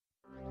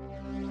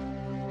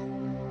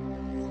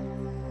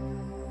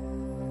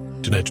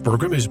Tonight's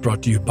program is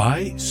brought to you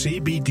by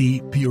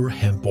CBD Pure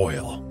Hemp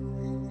Oil,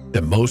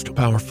 the most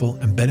powerful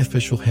and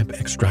beneficial hemp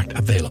extract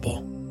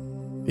available.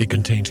 It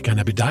contains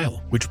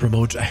cannabidiol, which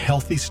promotes a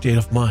healthy state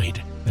of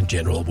mind and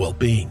general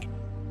well-being.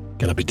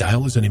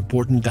 Cannabidiol is an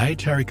important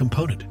dietary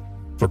component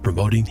for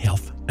promoting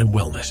health and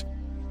wellness.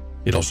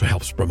 It also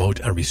helps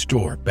promote and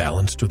restore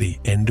balance to the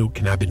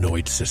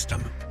endocannabinoid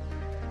system.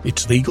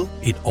 It's legal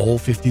in all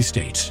 50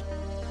 states.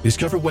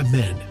 Discover why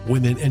men,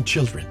 women, and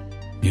children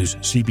use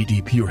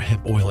CBD Pure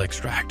Hemp Oil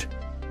Extract.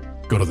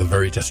 Go to the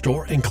Veritas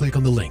store and click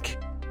on the link.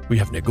 We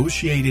have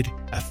negotiated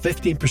a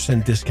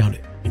 15% discount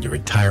in your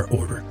entire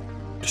order.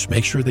 Just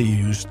make sure that you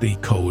use the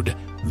code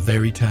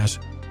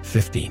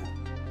VERITAS15.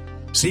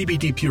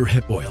 CBD Pure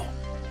Hemp Oil,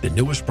 the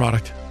newest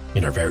product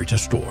in our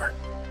Veritas store.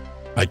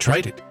 I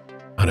tried it,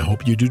 and I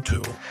hope you do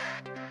too.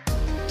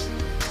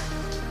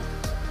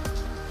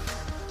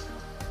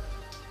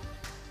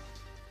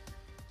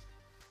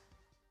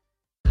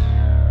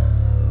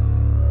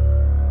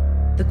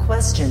 The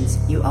questions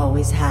you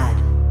always had.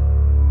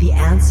 The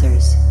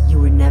answers you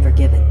were never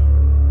given.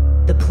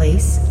 The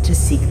place to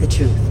seek the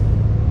truth.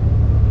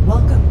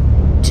 Welcome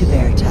to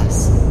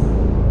Veritas.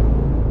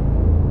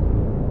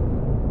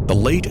 The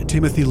late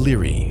Timothy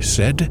Leary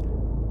said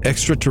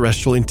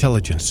extraterrestrial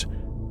intelligence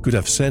could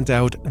have sent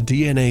out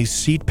DNA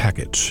seed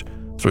packets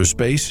through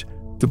space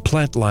to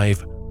plant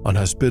life on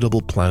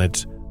hospitable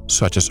planets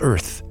such as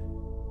Earth.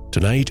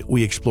 Tonight,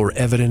 we explore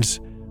evidence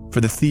for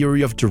the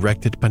theory of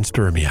directed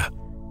panspermia,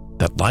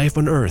 that life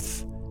on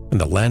Earth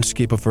and the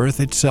landscape of Earth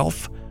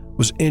itself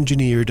was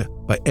engineered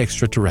by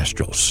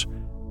extraterrestrials.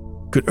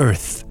 Could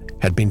Earth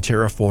have been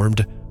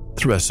terraformed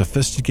through a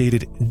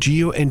sophisticated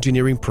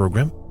geoengineering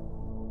program?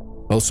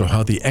 Also,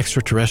 how the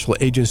extraterrestrial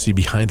agency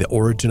behind the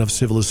origin of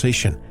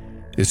civilization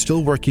is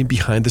still working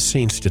behind the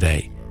scenes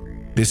today.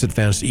 This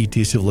advanced ET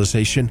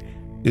civilization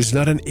is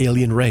not an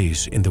alien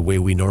race in the way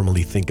we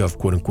normally think of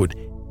quote-unquote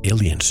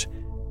aliens.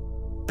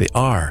 They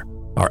are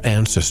our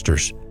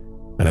ancestors,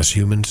 and as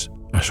humans,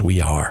 as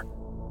we are.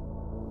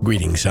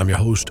 Greetings, I'm your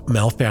host,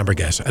 Mel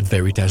Fabregas at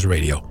Veritas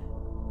Radio.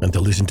 And to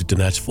listen to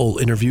tonight's full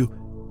interview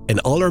and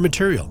all our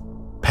material,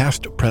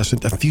 past,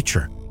 present, and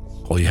future,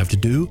 all you have to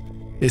do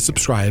is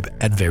subscribe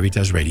at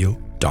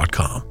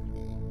veritasradio.com.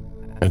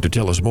 And to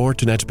tell us more,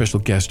 tonight's special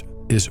guest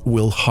is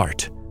Will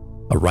Hart,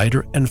 a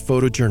writer and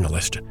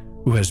photojournalist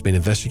who has been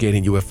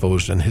investigating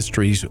UFOs and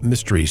history's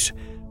mysteries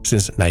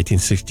since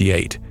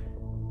 1968.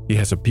 He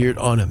has appeared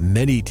on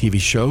many TV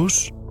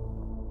shows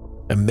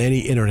and many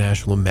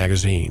international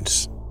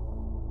magazines.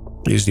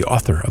 He is the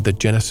author of The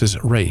Genesis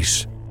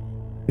Race.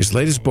 His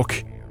latest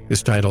book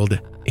is titled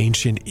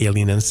Ancient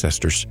Alien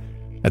Ancestors,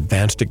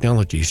 Advanced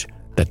Technologies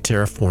That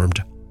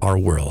Terraformed Our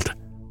World.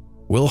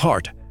 Will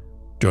Hart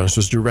joins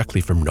us directly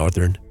from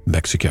northern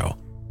Mexico.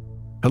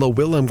 Hello,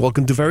 Will, and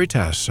welcome to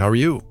Veritas. How are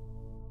you?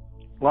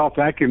 Well,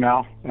 thank you,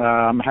 Mel.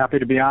 I'm happy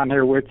to be on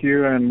here with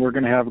you, and we're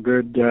going to have a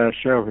good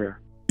show here.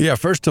 Yeah,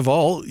 first of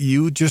all,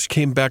 you just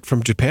came back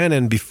from Japan,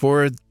 and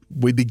before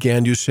we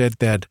began, you said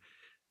that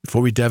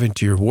before we dive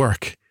into your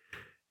work,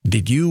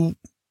 did you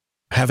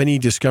have any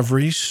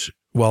discoveries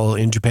while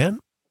in Japan?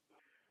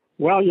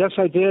 Well, yes,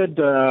 I did.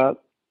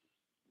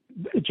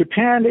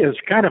 Japan is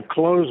kind of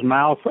closed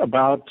mouth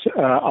about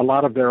a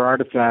lot of their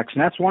artifacts,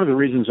 and that's one of the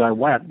reasons I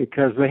went,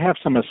 because they have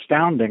some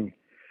astounding,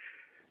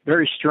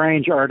 very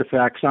strange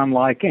artifacts,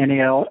 unlike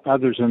any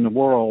others in the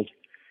world.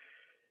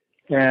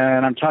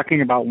 And I'm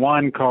talking about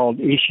one called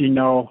Ishi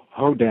no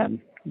Hoden,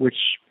 which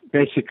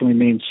basically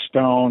means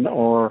stone,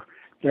 or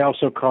they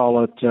also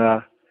call it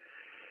the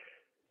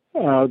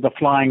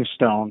flying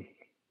stone,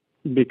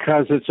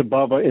 because it's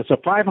above it's a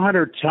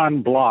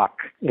 500-ton block.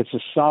 It's a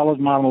solid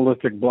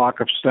monolithic block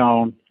of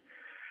stone,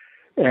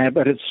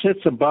 but it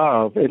sits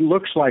above. It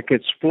looks like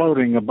it's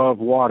floating above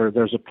water.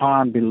 There's a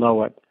pond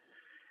below it,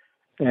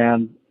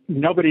 and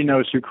nobody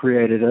knows who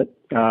created it.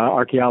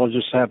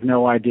 Archaeologists have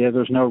no idea.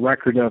 There's no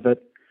record of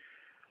it.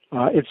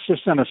 It's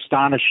just an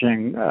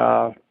astonishing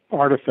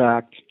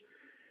artifact,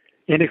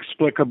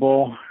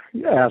 inexplicable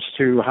as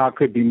to how it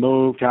could be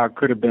moved, how it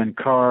could have been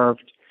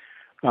carved.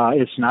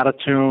 It's not a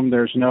tomb.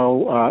 There's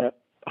no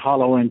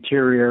hollow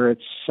interior.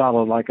 It's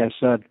solid, like I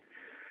said.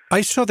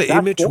 I saw the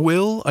image,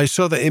 Will. I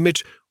saw the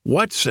image.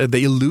 What's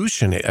the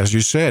illusion, as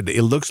you said?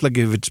 It looks like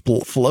if it's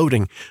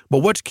floating, but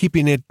what's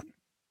keeping it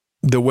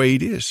the way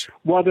it is?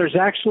 Well, there's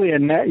actually a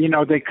neck. You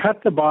know, they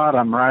cut the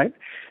bottom, right?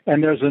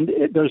 And there's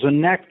a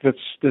neck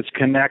that's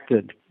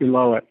connected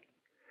below it,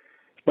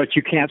 but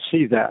you can't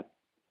see that.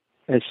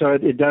 And so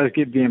it does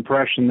give the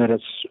impression that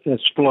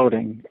it's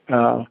floating.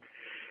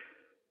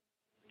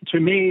 To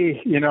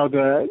me, you know,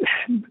 the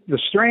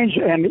strange,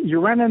 and you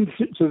run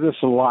into this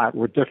a lot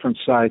with different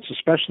sites,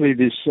 especially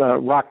these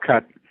rock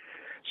cut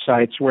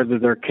sites, whether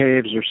they're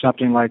caves or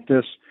something like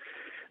this.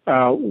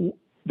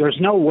 There's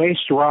no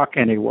waste rock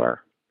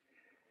anywhere.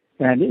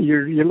 And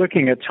you're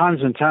looking at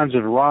tons and tons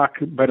of rock,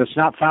 but it's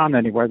not found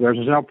anywhere. There's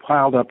no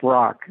piled up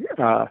rock.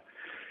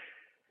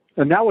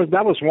 And that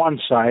was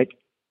one site.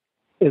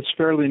 It's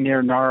fairly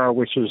near Nara,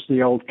 which is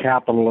the old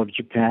capital of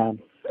Japan.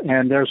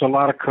 and there's a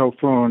lot of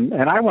Kofun.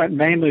 And I went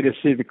mainly to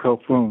see the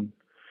Kofun,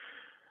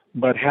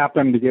 but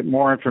happened to get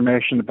more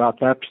information about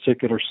that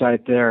particular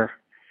site there.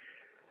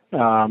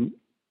 And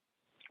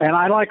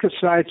I like the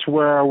sites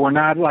where we're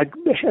not like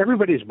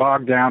everybody's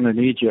bogged down in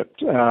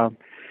Egypt.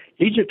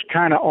 Egypt's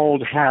kind of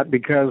old hat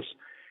because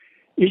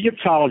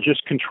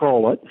Egyptologists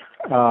control it.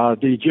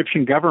 The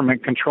Egyptian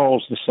government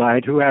controls the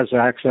site. Who has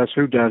access?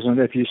 Who doesn't?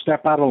 If you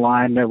step out of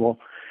line, they will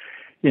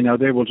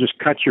just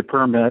cut your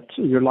permit,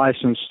 your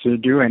license to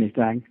do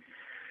anything.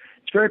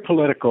 It's very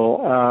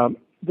political.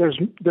 There's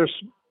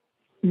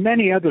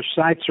many other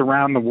sites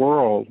around the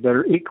world that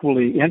are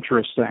equally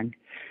interesting.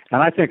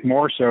 And I think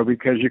more so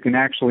because you can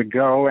actually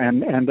go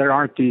and there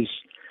aren't these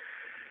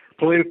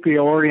politically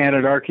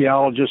oriented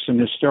archaeologists and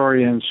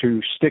historians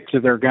who stick to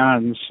their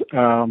guns.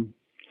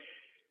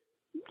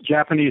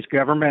 Japanese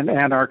government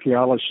and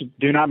archaeologists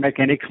do not make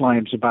any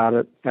claims about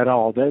it at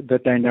all,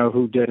 that they know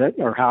who did it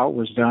or how it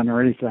was done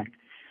or anything.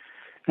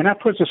 And that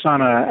puts us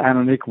on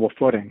an equal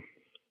footing.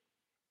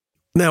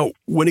 Now,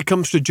 when it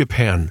comes to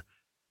Japan,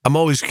 I'm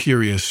always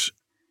curious.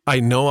 I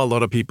know a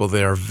lot of people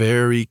there are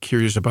very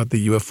curious about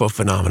the UFO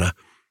phenomena.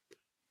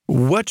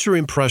 What's your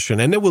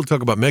impression? And then we'll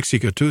talk about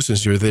Mexico, too,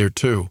 since you're there,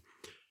 too.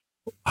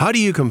 How do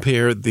you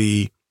compare not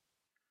the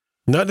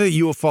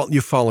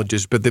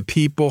ufologists, but the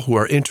people who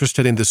are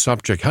interested in the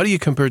subject? How do you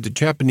compare the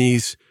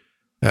Japanese,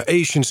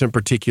 Asians in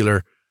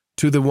particular,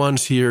 to the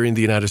ones here in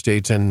the United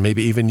States and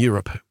maybe even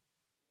Europe?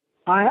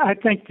 I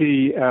think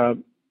the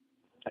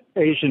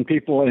Asian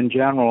people in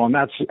general, and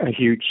that's a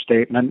huge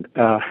statement,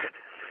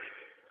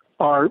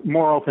 are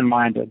more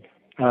open-minded.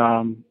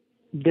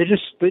 They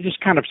just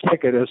kind of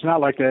take it. It's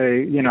not like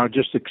they,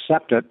 just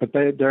accept it, but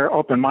they're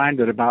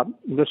open-minded about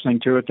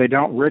listening to it. They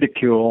don't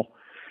ridicule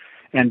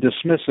and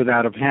dismiss it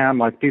out of hand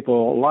like a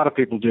lot of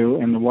people do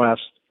in the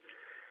West.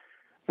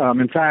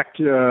 In fact,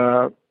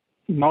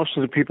 most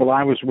of the people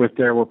I was with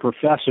there were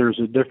professors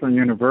at different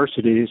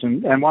universities,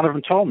 and one of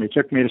them told me,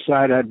 took me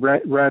aside. I'd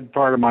read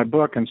part of my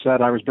book and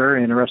said I was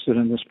very interested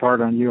in this part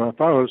on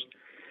UFOs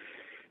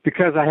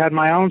because I had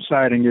my own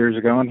sighting years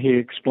ago, and he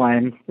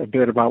explained a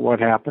bit about what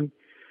happened.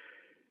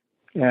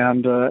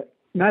 And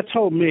that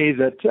told me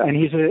that, and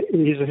he's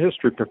a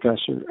history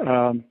professor.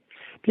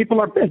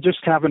 People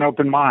just have an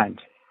open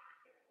mind,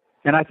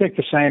 and I think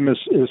the same is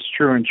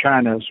true in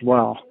China as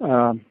well.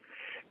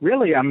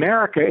 Really,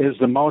 America is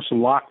the most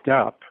locked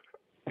up,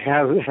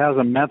 has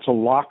a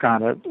mental lock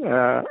on it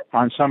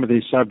on some of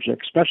these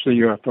subjects, especially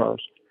UFOs.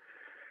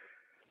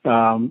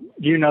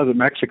 That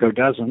Mexico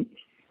doesn't.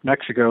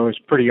 Mexico is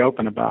pretty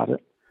open about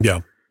it.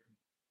 Yeah,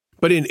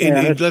 but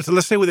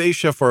let's stay with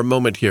Asia for a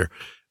moment here,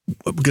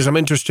 because I'm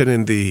interested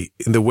in the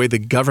way the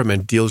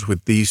government deals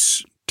with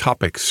these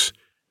topics.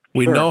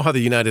 We know how the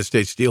United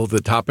States deal with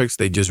the topics.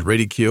 They just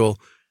ridicule.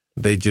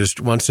 They just,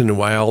 once in a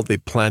while, they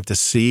plant a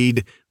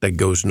seed that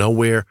goes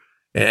nowhere.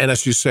 And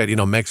as you said,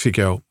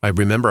 Mexico, I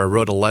remember I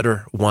wrote a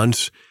letter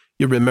once.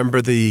 You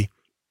remember the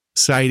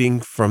sighting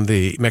from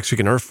the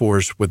Mexican Air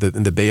Force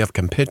in the Bay of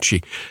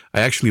Campeche.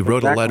 I actually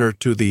wrote a letter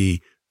to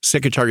the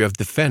Secretary of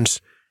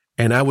Defense,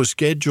 and I was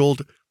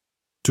scheduled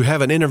to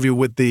have an interview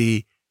with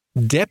the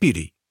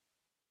Deputy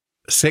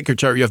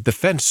Secretary of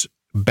Defense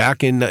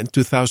back in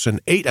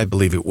 2008, I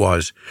believe it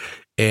was.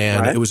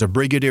 And It was a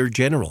brigadier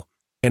general.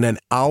 And an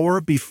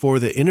hour before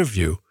the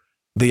interview,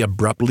 they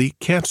abruptly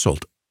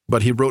canceled.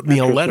 But he wrote me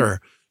a letter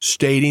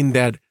stating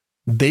that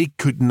they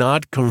could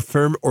not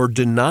confirm or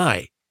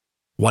deny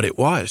what it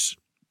was,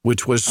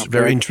 which was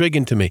very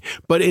intriguing to me.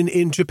 But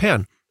in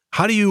Japan,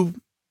 how do you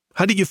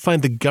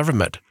find the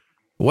government?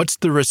 What's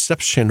the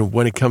reception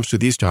when it comes to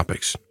these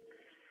topics?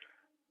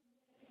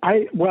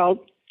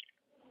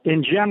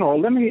 In general,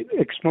 let me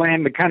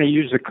explain,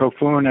 use the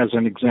Kofun as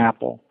an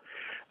example.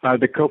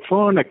 The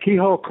Kofun, a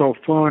keyhole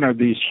Kofun, are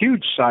these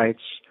huge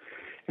sites,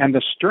 and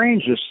the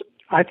strangest,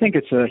 I think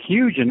it's a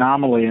huge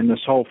anomaly in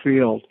this whole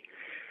field.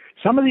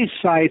 Some of these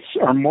sites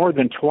are more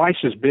than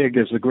twice as big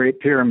as the Great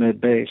Pyramid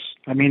base.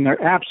 I mean,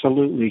 they're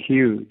absolutely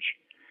huge.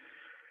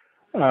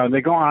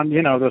 They go on,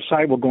 the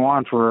site will go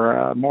on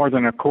for more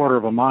than a quarter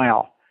of a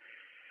mile.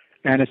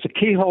 And it's a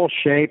keyhole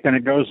shape, and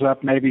it goes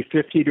up maybe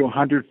 50 to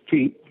 100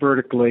 feet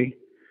vertically.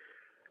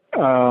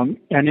 And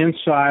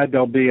inside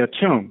there'll be a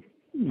tomb,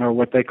 or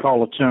what they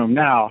call a tomb.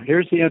 Now,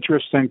 here's the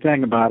interesting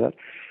thing about it.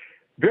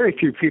 Very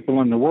few people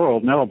in the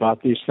world know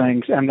about these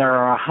things, and there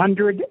are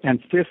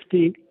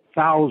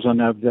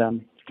 150,000 of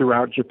them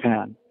throughout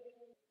Japan.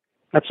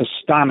 That's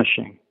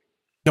astonishing.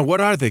 Now,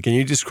 what are they? Can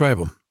you describe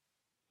them?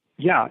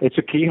 Yeah, it's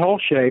a keyhole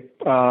shape.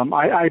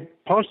 I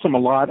post them a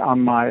lot on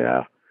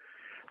my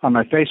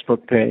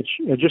Facebook page.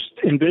 Just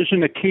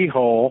envision a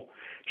keyhole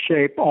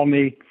shape,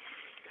 only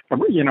a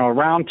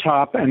round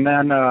top, and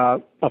then a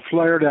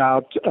flared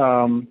out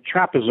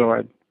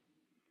trapezoid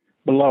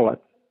below it,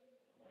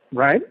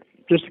 right?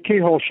 Just a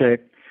keyhole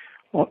shape.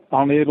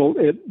 Only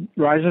it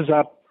rises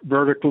up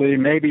vertically,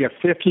 maybe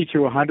 50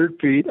 to 100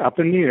 feet up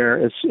in the air.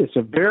 It's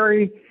a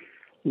very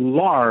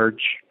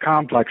large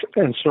complex,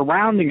 and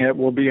surrounding it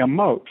will be a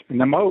moat. And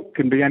the moat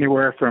can be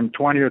anywhere from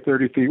 20 or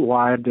 30 feet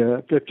wide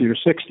to 50 or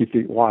 60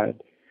 feet wide.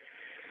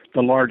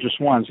 the largest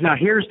ones. Now,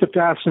 here's the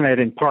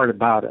fascinating part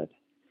about it.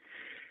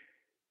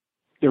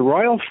 The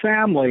royal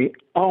family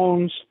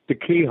owns the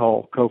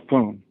keyhole,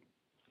 Kofun.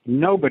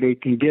 Nobody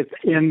can get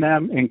in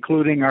them,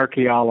 including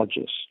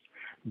archaeologists.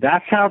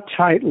 That's how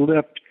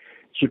tight-lipped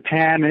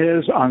Japan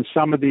is on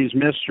some of these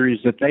mysteries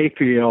that they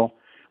feel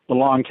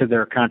belong to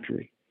their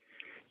country.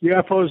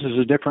 UFOs is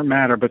a different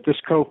matter, but this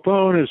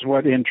Kofun is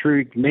what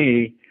intrigued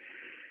me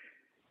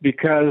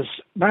because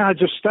I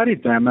just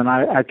studied them, and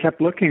I kept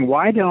looking,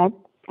 why don't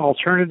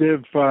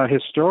alternative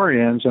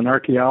historians and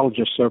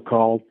archaeologists,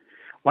 so-called,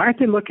 why aren't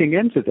they looking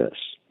into this?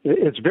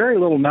 It's very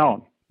little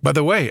known. By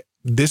the way,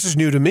 this is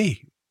new to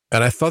me,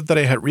 and I thought that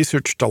I had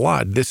researched a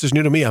lot. This is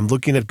new to me. I'm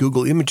looking at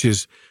Google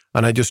Images,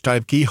 and I just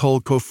type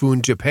keyhole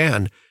Kofun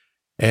Japan,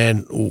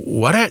 and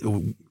what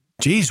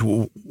is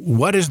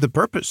the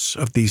purpose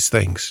of these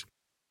things?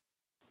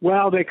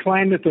 Well, they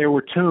claim that they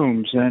were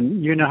tombs,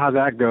 and you know how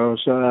that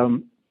goes.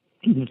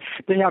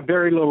 They have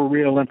very little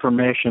real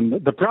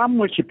information. The problem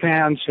with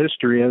Japan's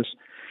history is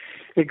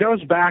it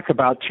goes back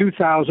about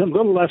 2,000, a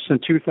little less than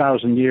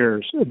 2,000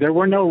 years. There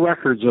were no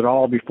records at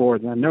all before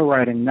then, no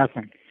writing,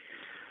 nothing.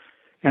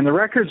 And the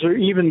records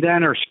even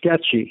then are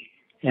sketchy.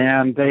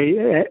 And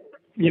they,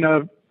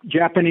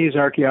 Japanese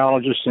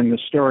archaeologists and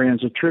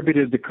historians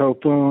attributed the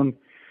Kofun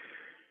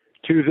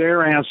to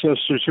their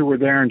ancestors who were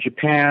there in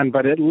Japan,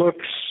 but that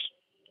looks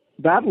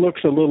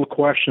a little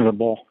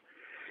questionable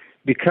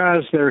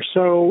because they're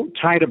so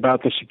tight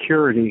about the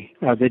security.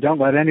 They don't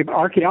let any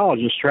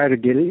archaeologists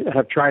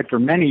have tried for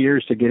many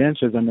years to get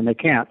into them, and they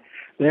can't.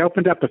 They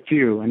opened up a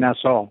few, and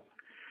that's all.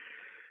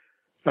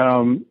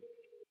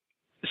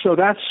 So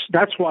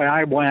that's why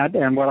I went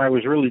and what I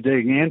was really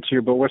digging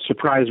into. But what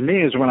surprised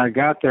me is when I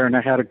got there and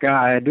I had a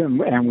guide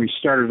and we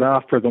started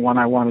off for the one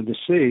I wanted to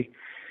see,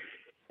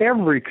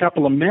 every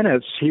couple of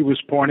minutes he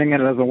was pointing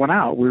another one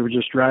out. We were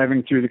just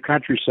driving through the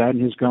countryside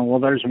and he's going,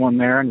 well, there's one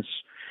there and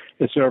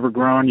it's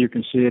overgrown. You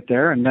can see it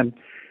there. And then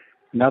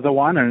another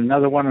one and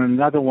another one and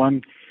another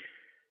one.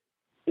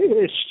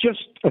 It's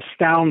just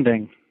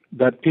astounding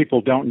that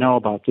people don't know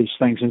about these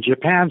things. And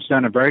Japan's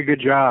done a very good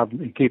job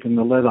in keeping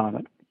the lid on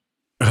it.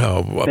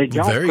 Oh, well, they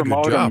don't very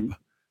promote good job. them.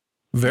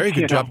 Very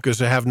good job,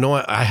 because I had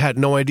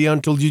no idea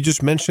until you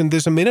just mentioned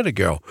this a minute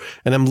ago.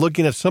 And I'm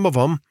looking at some of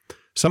them.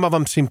 Some of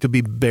them seem to be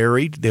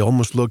buried. They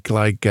almost look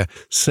like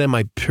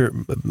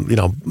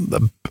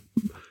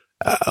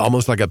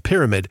almost like a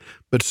pyramid.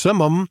 But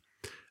some of them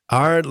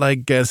are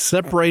like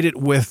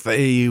separated with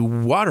a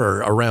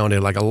water around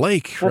it, like a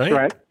lake, That's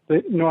right?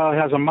 It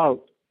has a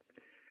moat.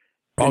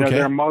 Okay.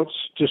 There are moats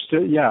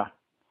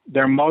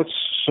there are moats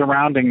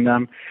surrounding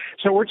them.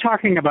 So we're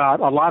talking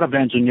about a lot of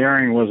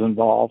engineering was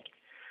involved.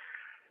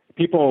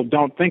 People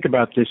don't think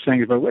about these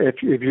things, but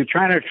if you're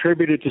trying to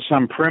attribute it to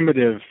some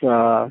primitive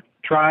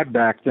tribe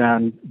back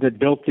then that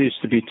built these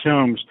to be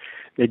tombs,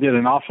 they did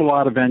an awful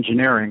lot of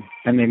engineering,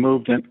 and they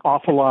moved an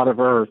awful lot of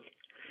earth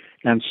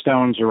and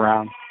stones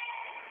around.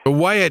 But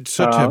why it's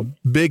such a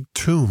big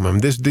tomb? I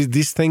mean,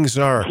 these things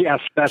are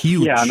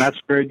huge. Yeah, and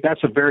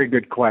that's a very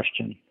good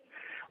question.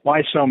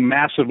 Why so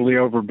massively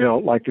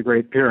overbuilt like the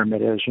Great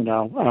Pyramid is,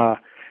 to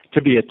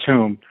be a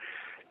tomb?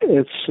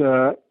 It's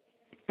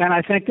and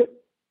I think that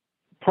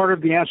part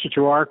of the answer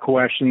to our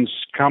questions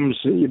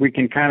we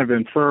can kind of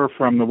infer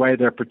from the way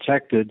they're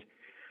protected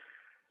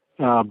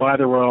by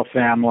the royal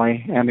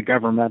family and the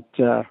government.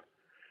 There's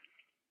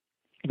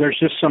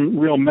just some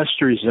real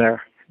mysteries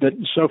there that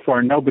so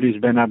far nobody's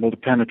been able to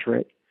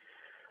penetrate.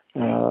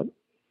 And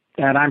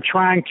I'm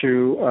trying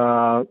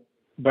to,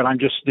 but I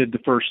just did the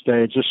first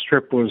stage. This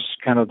trip was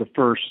kind of the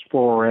first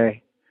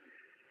foray,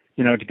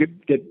 to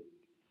get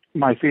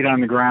my feet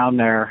on the ground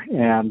there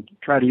and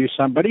try to use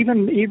some. But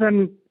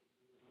even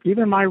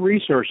my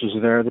resources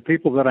there, the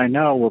people that I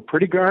know were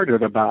pretty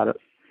guarded about it.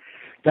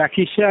 In fact,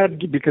 he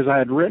said, because I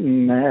had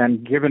written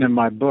and given him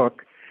my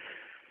book,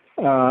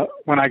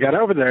 when I got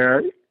over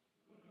there,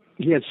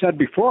 he had said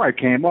before I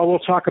came, well, we'll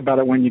talk about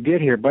it when you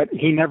get here, but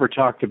he never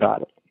talked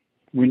about it.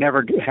 We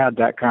never had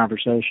that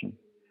conversation.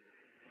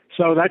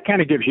 So that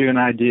kind of gives you an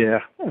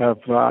idea of,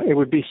 it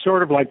would be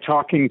sort of like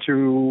talking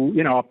to,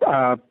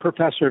 a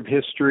professor of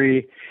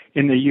history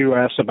in the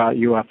U.S. about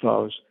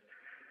UFOs.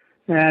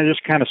 And I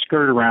just kind of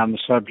skirt around the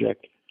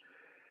subject.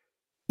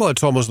 Well,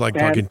 it's almost like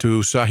talking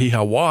to Dr.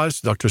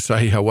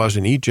 Sahi Hawass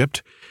in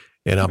Egypt,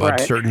 and about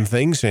certain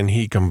things, and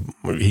he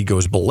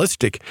goes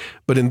ballistic.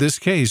 But in this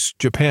case,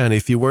 Japan,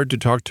 if you were to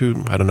talk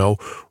to, I don't know,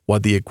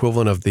 what the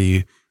equivalent of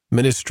the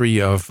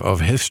Ministry of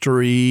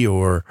History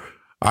or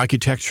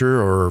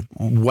Architecture or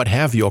what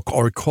have you,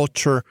 or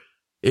culture,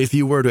 if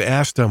you were to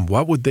ask them,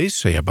 what would they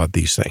say about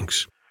these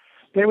things?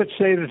 They would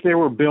say that they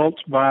were built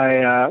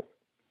by,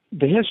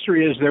 the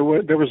history is there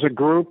was a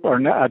group or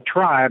a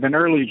tribe, an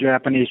early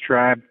Japanese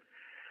tribe,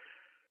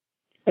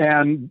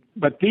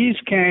 but these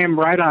came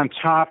right on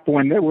top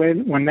when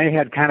they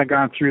had kind of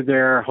gone through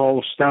their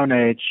whole Stone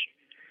Age.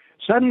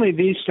 Suddenly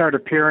these start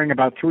appearing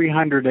about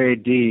 300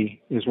 AD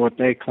is what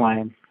they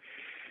claim.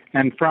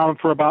 And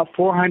for about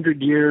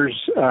 400 years,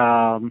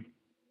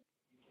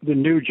 the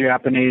new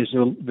Japanese,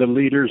 the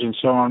leaders and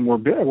so on,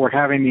 were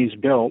having these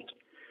built,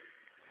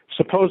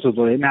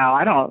 supposedly. Now,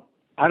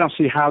 I don't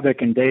see how they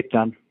can date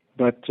them,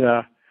 but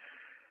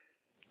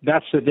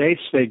that's the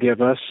dates they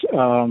give us.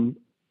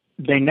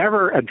 They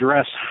never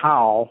address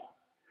how,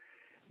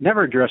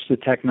 never address the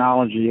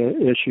technology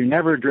issue,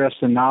 never address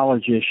the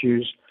knowledge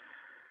issues,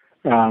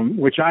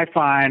 which I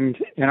find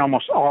in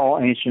almost all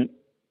ancient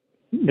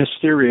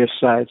mysterious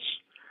sites,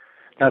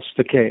 that's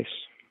the case.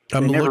 They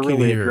never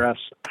really address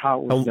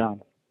how it was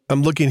done.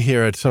 I'm looking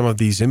here at some of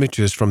these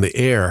images from the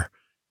air,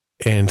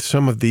 and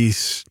some of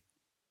these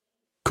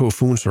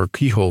kofuns or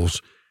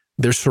keyholes,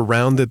 they're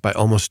surrounded by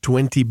almost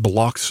 20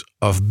 blocks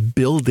of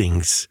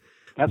buildings.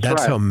 That's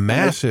right. How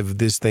massive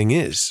this thing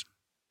is.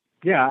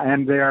 Yeah,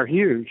 and they are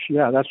huge.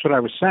 Yeah, that's what I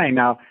was saying.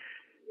 Now,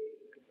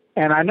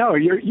 and I know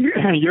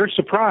you're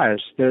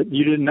surprised that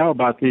you didn't know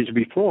about these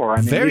before. I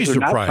mean, Very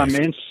surprised.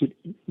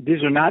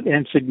 These are not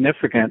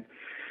insignificant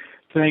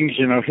things,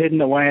 hidden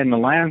away in the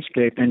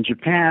landscape. In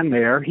Japan,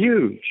 they are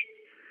huge,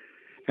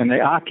 and they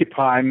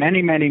occupy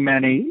many, many,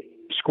 many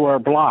square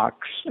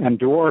blocks and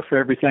dwarf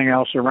everything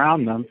else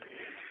around them.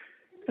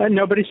 And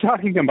nobody's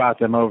talking about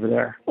them over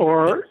there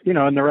or,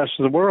 in the rest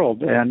of the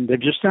world. And they've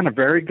just done a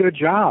very good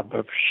job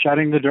of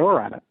shutting the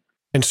door on it.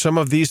 And some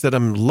of these that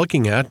I'm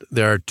looking at,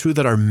 there are two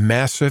that are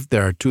massive.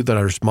 There are two that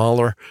are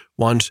smaller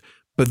ones,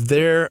 but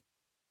they're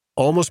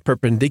almost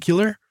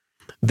perpendicular.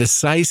 The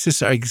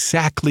sizes are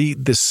exactly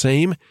the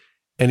same.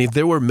 And if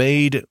they were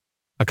made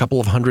a couple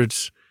of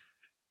hundreds,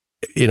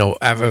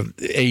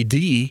 AD,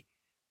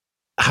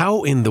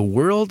 how in the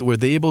world were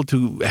they able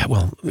to,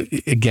 well,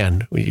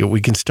 again, we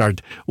can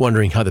start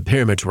wondering how the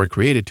pyramids were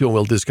created too, and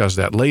we'll discuss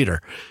that later.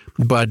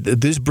 But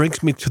this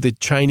brings me to the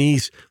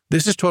Chinese.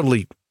 This is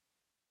totally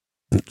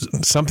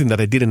something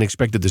that I didn't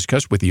expect to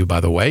discuss with you,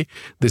 by the way.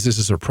 This is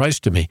a surprise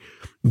to me.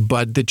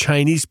 But the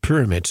Chinese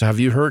pyramids, have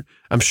you heard?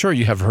 I'm sure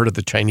you have heard of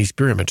the Chinese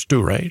pyramids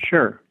too, right?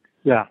 Sure,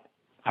 yeah.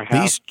 I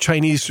have. These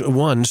Chinese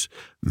ones,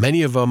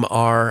 many of them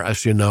are,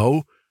 as you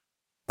know,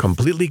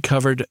 completely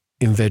covered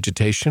in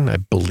vegetation. I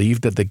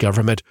believe that the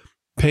government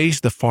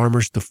pays the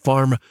farmers to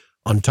farm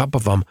on top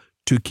of them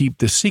to keep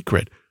the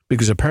secret,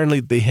 because apparently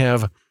they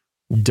have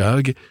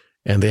dug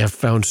and they have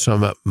found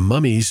some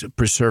mummies,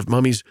 preserved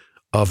mummies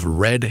of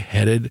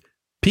red-headed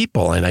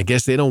people. And I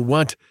guess they don't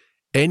want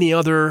any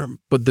other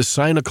but the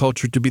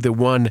Sinoculture to be the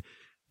one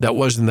that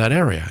was in that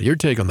area. Your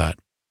take on that?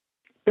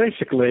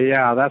 Basically,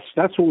 yeah,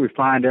 that's what we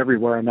find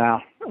everywhere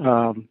now.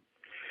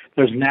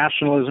 There's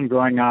nationalism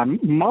going on.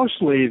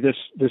 Mostly this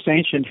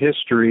ancient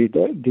history,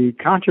 the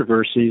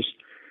controversies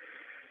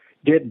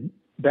get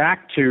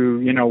back to,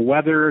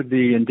 whether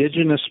the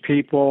indigenous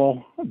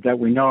people that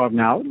we know of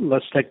now,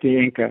 let's take the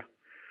Inca,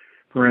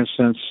 for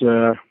instance,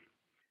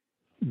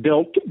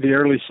 built the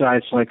early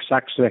sites like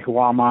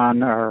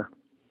Sacsayhuaman or,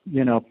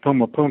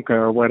 Pumapunka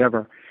or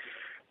whatever,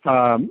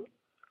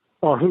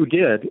 or who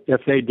did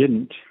if they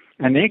didn't.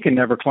 And they can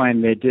never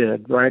claim they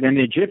did, right? And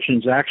the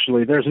Egyptians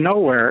actually, there's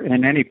nowhere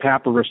in any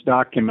papyrus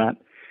document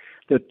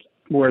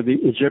where the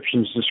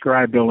Egyptians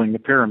describe building the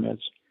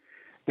pyramids.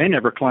 They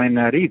never claimed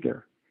that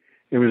either.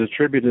 It was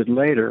attributed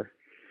later.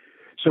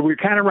 So we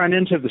kind of run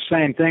into the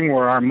same thing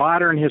where our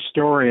modern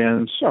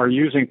historians are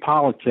using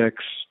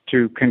politics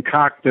to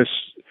concoct this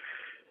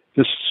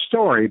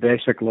story,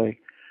 basically.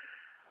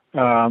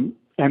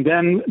 And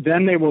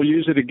then they will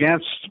use it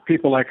against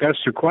people like us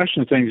who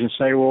question things and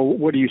say, well,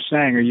 what are you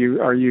saying?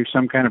 Are you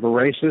some kind of a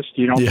racist?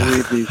 You don't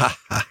believe these?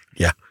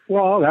 Yeah.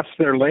 Well, that's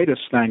their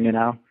latest thing,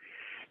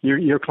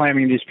 You're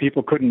claiming these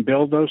people couldn't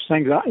build those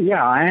things?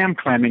 Yeah, I am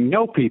claiming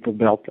no people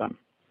built them.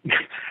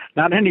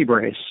 Not any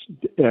race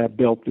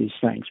built these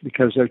things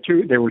because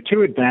they were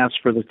too advanced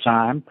for the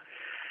time.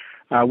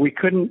 We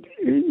couldn't,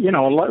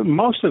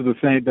 most of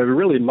the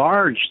really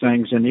large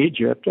things in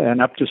Egypt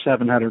and up to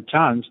 700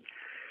 tons,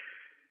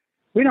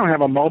 we don't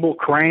have a mobile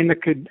crane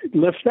that could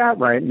lift that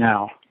right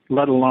now,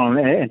 let alone,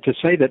 and to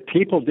say that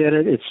people did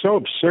it, it's so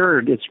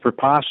absurd, it's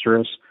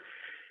preposterous.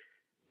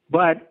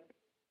 But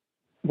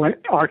when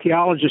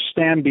archaeologists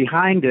stand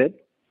behind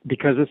it,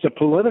 because it's a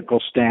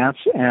political stance,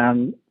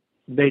 and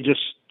they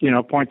just,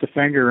 point the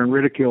finger and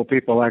ridicule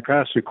people like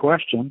us who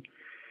question,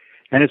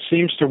 and it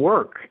seems to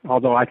work,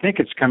 although I think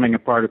it's coming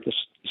apart at the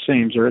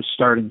seams, or it's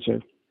starting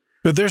to.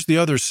 But there's the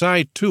other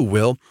side too,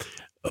 Will.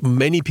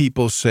 Many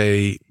people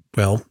say,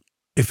 well,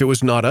 if it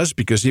was not us,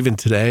 because even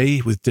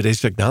today, with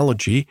today's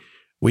technology,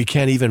 we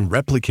can't even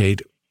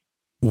replicate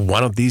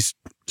one of these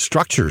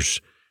structures.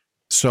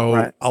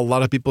 So A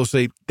lot of people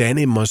say, then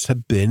it must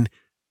have been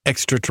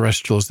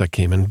extraterrestrials that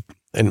came in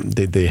and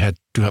they had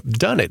to have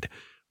done it.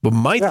 But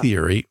my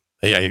theory,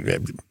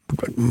 I'm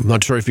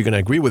not sure if you're going to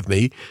agree with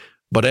me,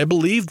 but I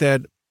believe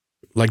that,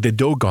 like the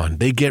Dogon,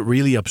 they get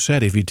really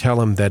upset if you tell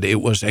them that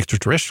it was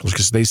extraterrestrials,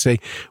 because they say,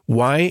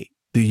 why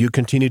do you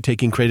continue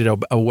taking credit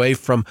away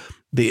from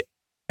the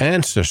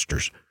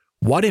ancestors?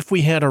 What if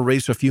we had a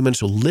race of humans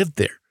who lived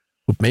there,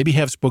 who maybe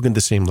have spoken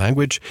the same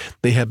language?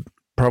 They have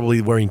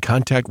probably were in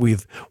contact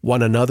with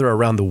one another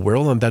around the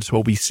world, and that's why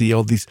we see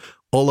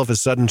all of a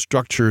sudden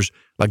structures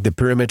like the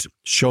pyramids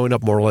showing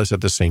up more or less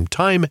at the same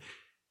time.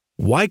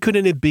 Why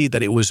couldn't it be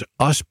that it was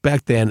us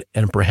back then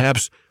and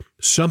perhaps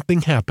something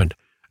happened,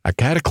 a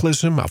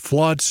cataclysm, a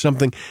flood,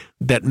 something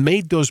that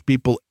made those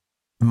people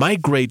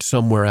migrate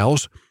somewhere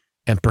else,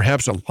 and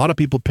perhaps a lot of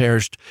people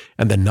perished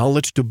and the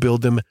knowledge to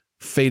build them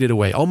faded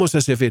away, almost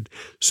as if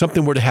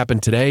something were to happen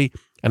today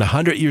and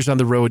 100 years on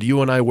the road,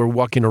 you and I were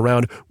walking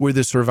around, we're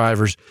the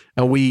survivors,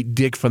 and we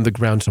dig from the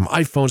ground some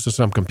iPhones or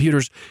some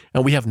computers,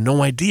 and we have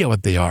no idea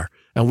what they are.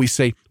 And we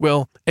say,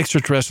 well,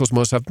 extraterrestrials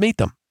must have made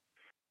them.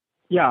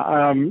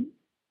 Yeah,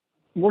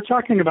 we're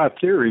talking about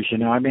theories,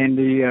 I mean,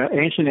 the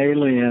ancient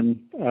alien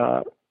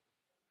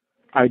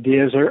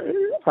ideas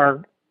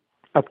are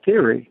a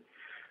theory.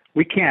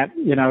 We can't,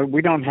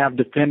 we don't have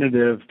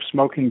definitive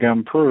smoking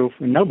gun proof,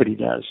 and nobody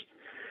does.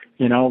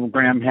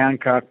 Graham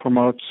Hancock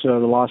promotes the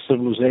lost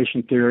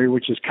civilization theory,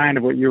 which is kind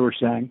of what you were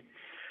saying.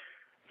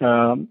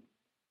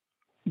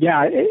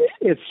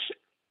 It's.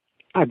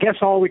 I guess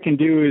all we can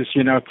do is,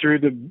 through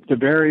the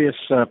various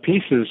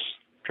pieces,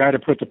 try to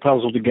put the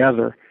puzzle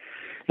together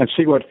and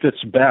see what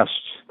fits best.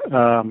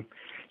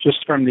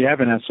 Just from the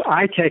evidence,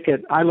 I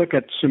look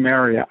at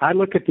Sumeria. I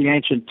look at the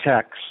ancient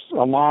texts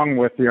along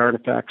with the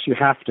artifacts. You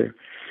have to.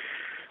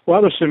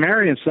 Well, the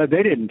Sumerians said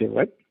they didn't do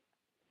it.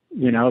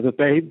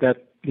 That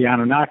the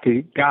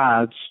Anunnaki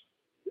gods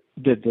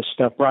did this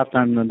stuff, brought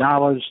them the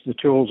knowledge, the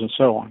tools, and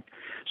so on.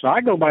 So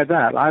I go by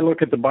that. I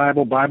look at the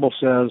Bible. Bible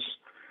says,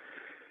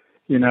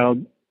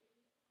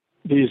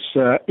 these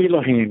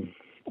Elohim,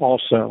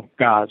 also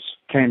gods,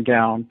 came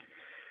down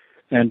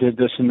and did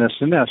this and this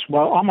and this.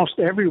 Well, almost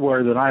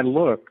everywhere that I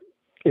look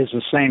is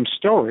the same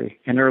story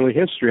in early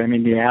history. I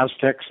mean, the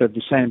Aztecs said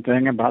the same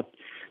thing about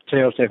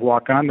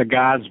Teotihuacan. The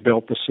gods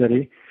built the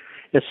city.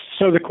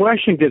 So the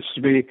question gets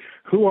to be,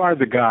 who are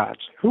the gods?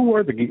 Who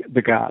were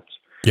the gods?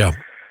 Yeah.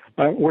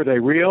 Were they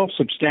real,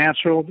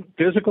 substantial,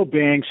 physical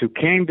beings who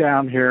came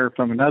down here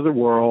from another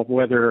world?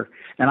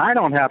 And I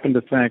don't happen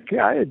to think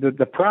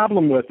the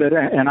problem with it,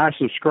 and I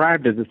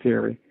subscribe to the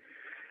theory,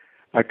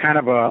 a kind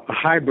of a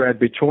hybrid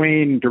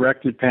between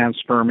directed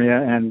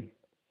panspermia and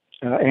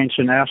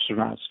ancient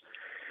astronauts.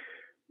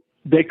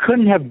 They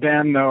couldn't have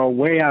been, though,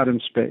 way out in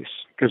space,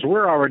 because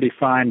we're already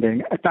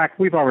finding, in fact,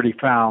 we've already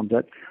found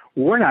that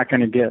we're not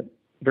going to get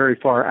very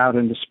far out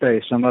into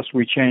space unless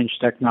we change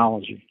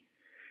technology.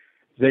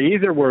 They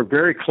either were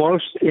very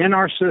close in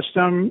our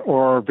system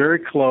or very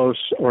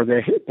close, or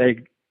they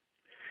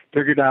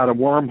figured out a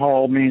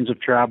wormhole means of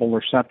travel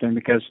or something,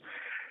 because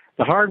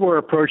the hardware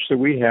approach that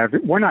we have,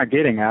 we're not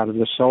getting out of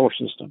the solar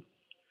system.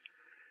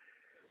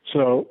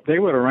 So they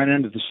would have run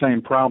into the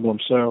same problem.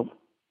 So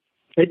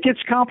it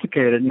gets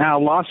complicated. Now,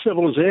 lost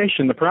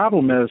civilization, the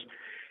problem is,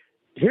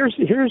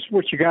 here's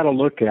what you got to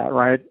look at,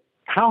 right?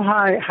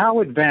 How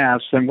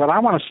advanced, and what I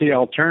want to see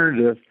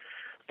alternative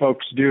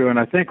folks do, and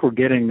I think we're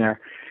getting there,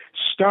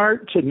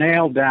 start to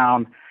nail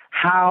down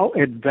how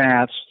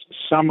advanced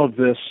some of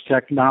this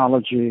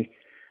technology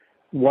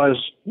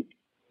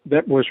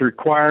that was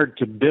required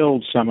to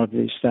build some of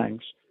these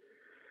things.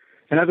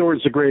 In other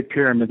words, the Great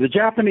Pyramid. The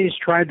Japanese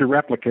tried to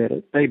replicate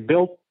it. They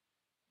built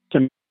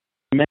some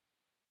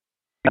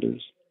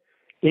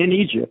in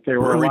Egypt. They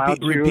were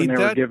allowed to, and they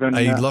were given...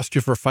 I lost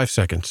you for 5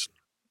 seconds.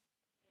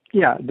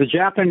 Yeah, a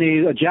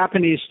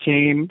Japanese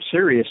team,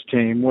 serious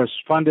team, was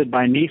funded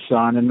by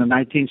Nissan in the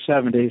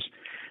 1970s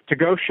to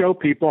go show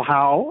people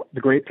how the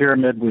Great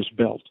Pyramid was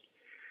built.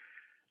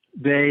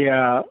 They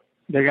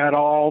got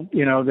all,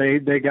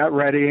 they got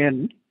ready,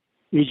 and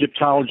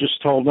Egyptologists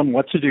told them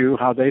what to do,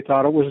 how they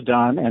thought it was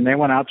done, and they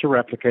went out to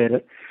replicate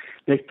it.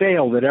 They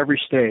failed at every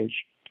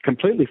stage,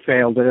 completely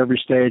failed at every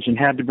stage, and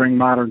had to bring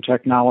modern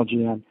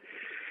technology in.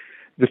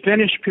 The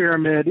finished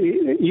pyramid,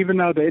 even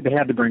though they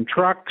had to bring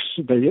trucks,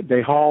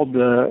 they hauled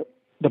the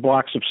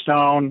blocks of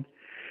stone,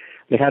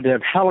 they had to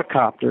have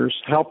helicopters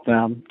help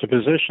them to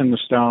position the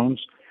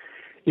stones.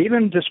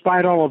 Even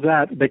despite all of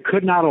that, they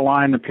could not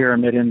align the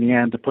pyramid in the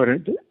end to put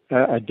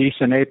a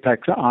decent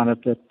apex on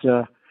it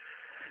that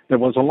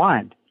was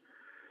aligned.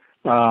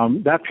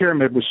 That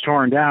pyramid was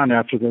torn down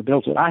after they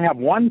built it. I have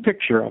one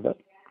picture of it,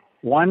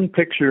 one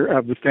picture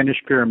of the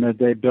finished pyramid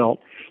they built.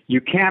 You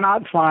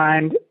cannot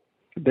find...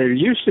 There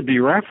used to be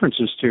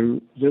references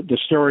to the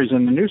stories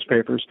in the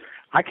newspapers.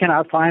 I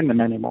cannot find them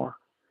anymore.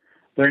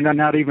 They're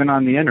not even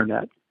on the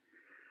internet.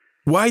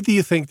 Why do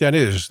you think that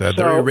is? That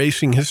they're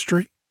erasing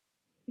history?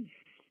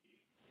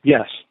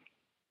 Yes,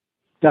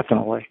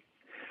 definitely.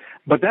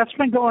 But that's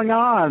been going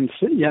on,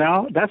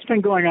 that's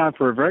been going on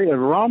for the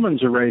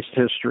Romans erased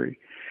history.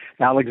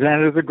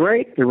 Alexander the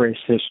Great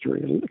erased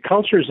history.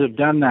 Cultures have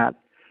done that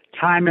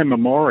time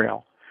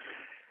immemorial.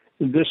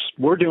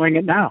 We're doing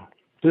it now.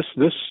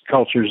 This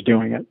culture is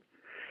doing it,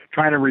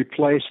 trying to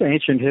replace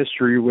ancient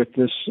history with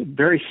this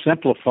very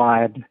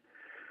simplified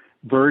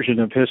version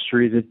of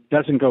history that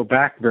doesn't go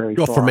back very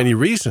far. Well, for many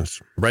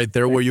reasons. Right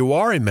there where you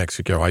are in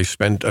Mexico. I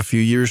spent a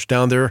few years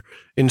down there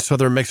in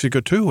southern Mexico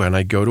too, and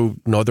I go to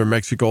northern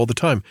Mexico all the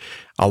time.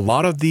 A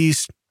lot of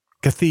these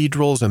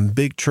cathedrals and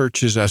big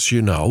churches, as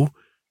you know,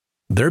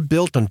 they're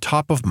built on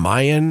top of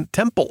Mayan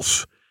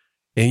temples.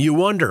 And you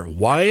wonder,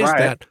 why is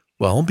that?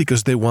 Well,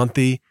 because they want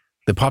the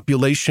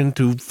population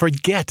to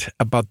forget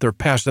about their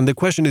past. And the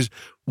question is,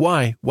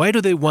 why? Why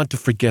do they want to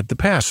forget the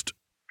past?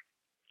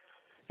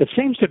 It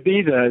seems to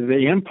be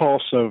the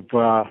impulse of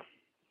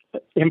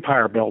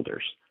empire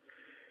builders.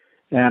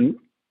 And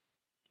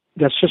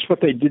that's just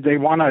what they did. They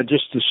want to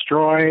just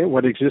destroy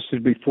what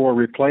existed before,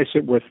 replace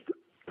it with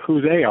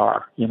who they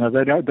are. You know,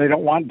 they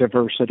don't want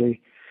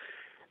diversity.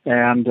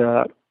 And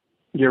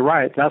you're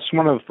right. That's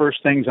one of the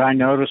first things I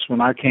noticed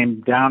when I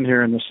came down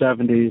here in the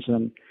 70s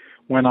and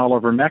went all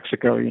over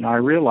Mexico. You know, I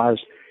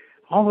realized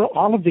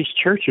all of these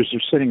churches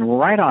are sitting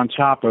right on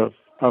top of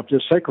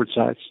the sacred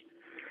sites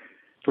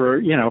for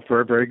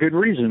a very good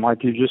reason,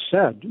 like you just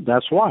said.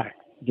 That's why.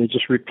 They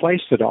just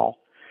replaced it all,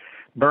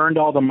 burned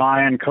all the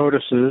Mayan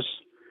codices,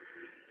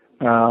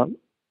 and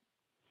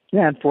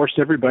forced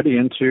everybody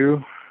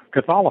into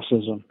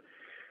Catholicism.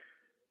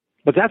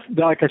 But that's,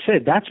 like I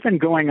said, that's been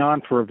going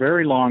on for a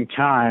very long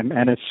time,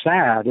 and it's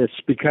sad. It's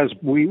because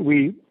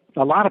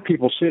a lot of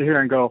people sit here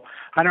and go,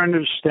 I don't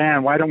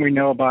understand. Why don't we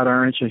know about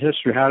our ancient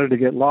history? How did it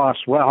get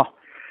lost? Well,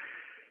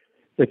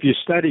 if you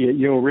study it,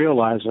 you'll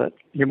realize it.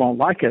 You won't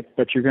like it,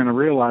 but you're going to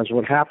realize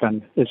what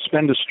happened. It's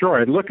been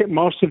destroyed. Look at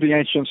most of the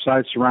ancient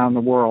sites around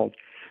the world.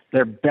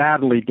 They're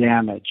badly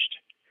damaged.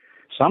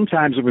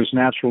 Sometimes it was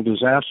natural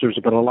disasters,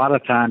 but a lot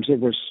of times it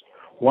was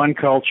one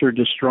culture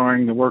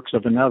destroying the works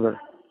of another.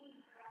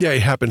 Yeah,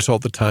 it happens all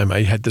the time.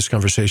 I had this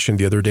conversation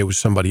the other day with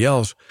somebody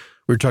else.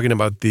 We were talking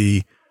about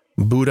the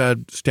Buddha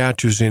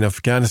statues in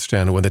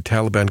Afghanistan when the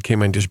Taliban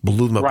came and just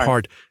blew them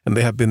apart, and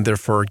they have been there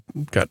for,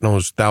 God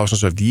knows,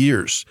 thousands of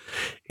years.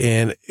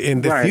 And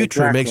in the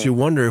future, it makes you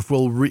wonder if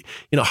we'll,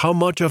 how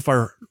much of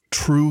our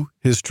true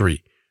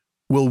history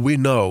will we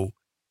know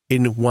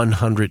in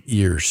 100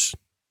 years?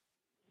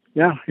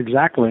 Yeah,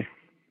 exactly.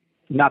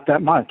 Not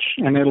that much.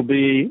 And it'll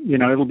be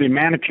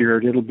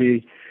manicured. It'll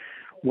be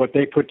what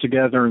they put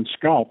together and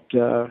sculpt.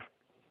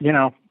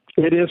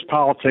 It is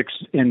politics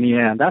in the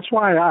end. That's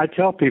why I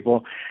tell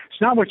people,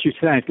 it's not what you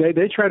think.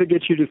 They try to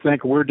get you to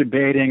think we're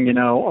debating,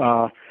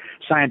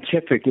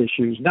 scientific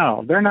issues.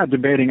 No, they're not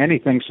debating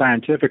anything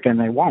scientific, and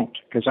they won't,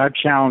 because I've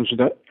challenged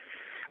the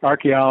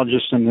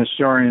archaeologists and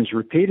historians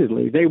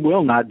repeatedly. They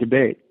will not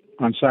debate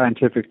on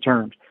scientific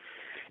terms.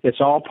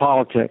 It's all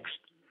politics.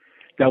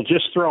 They'll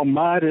just throw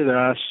mud at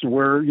us.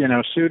 We're,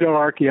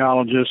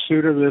 pseudo-archaeologists,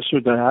 pseudo this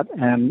or that,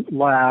 and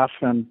laugh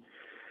and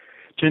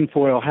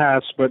tinfoil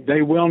hats, but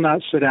they will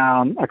not sit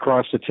down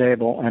across the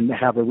table and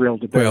have a real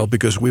debate. Well,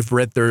 because we've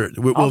read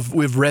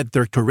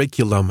their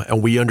curriculum,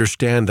 and we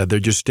understand that they're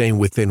just staying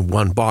within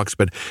one box.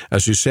 But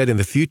as you said, in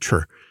the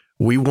future,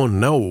 we won't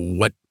know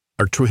what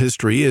our true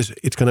history is.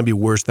 It's going to be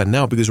worse than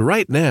now, because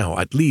right now,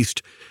 at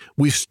least,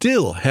 we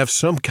still have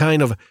some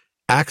kind of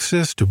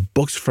access to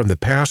books from the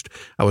past.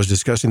 I was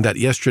discussing that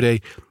yesterday.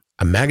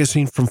 A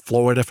magazine from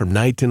Florida from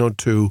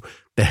 1902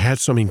 that had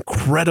some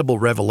incredible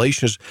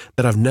revelations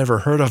that I've never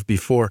heard of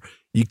before.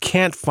 You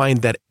can't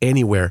find that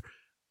anywhere.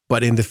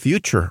 But in the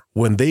future,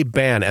 when they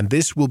ban, and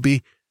this will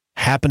be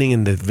happening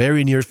in the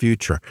very near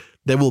future,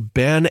 they will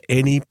ban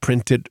any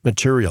printed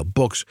material,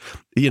 books.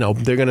 They're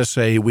going to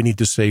say, we need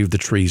to save the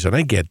trees, and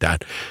I get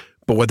that.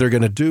 But what they're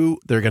going to do,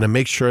 they're going to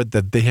make sure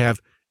that they have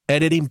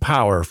editing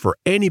power for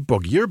any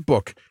book. Your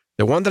book,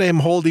 the one that I am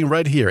holding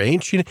right here,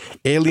 Ancient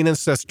Alien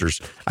Ancestors.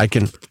 I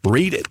can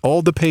read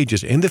all the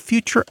pages. In the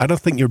future, I don't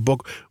think your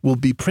book will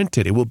be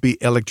printed. It will be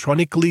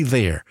electronically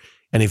there.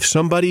 And if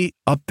somebody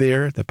up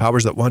there, the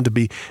powers that want to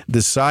be,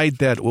 decide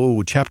that,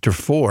 chapter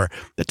 4,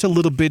 that's a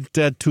little bit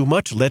too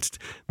much, let's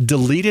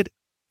delete it.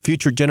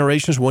 Future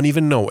generations won't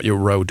even know what you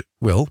wrote,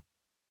 Will.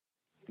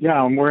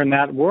 Yeah, and we're in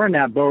that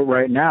boat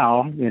right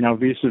now,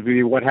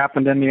 vis-a-vis what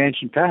happened in the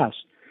ancient past.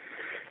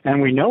 And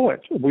we know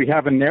it. We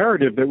have a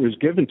narrative that was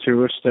given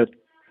to us that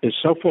is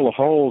so full of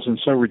holes and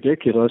so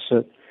ridiculous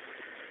that.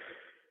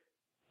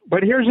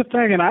 But here's the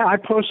thing, and I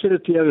posted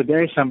it the other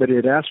day. Somebody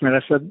had asked me, and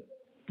I said,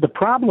 the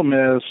problem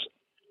is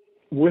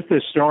with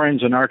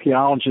historians and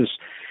archaeologists,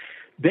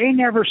 they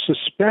never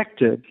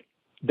suspected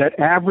that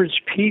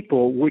average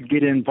people would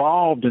get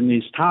involved in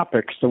these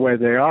topics the way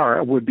they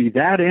are, would be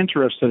that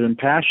interested and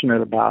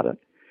passionate about it.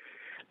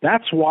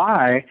 That's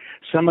why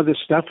some of this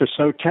stuff is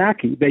so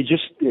tacky.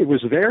 It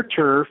was their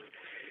turf,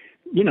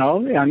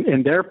 and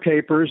in their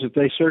papers that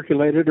they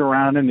circulated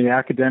around in the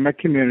academic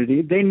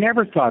community. They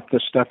never thought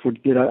this stuff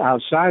would get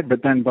outside,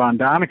 but then von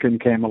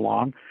Daniken came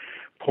along,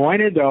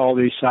 pointed to all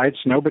these sites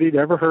nobody'd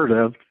ever heard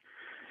of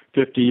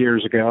 50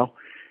 years ago,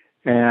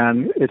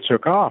 and it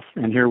took off,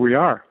 and here we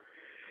are.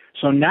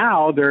 So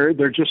now they're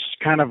just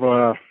kind of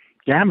a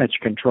damage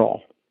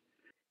control.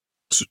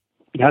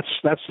 That's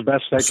the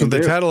best I can do. So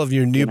the title of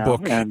your new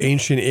book,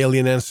 Ancient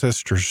Alien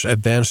Ancestors,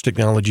 Advanced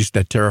Technologies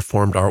That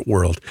Terraformed Our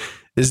World,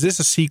 is this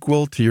a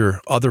sequel to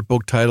your other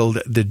book titled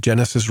The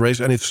Genesis Race?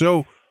 And if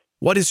so,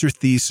 what is your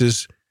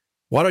thesis?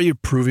 What are you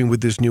proving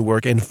with this new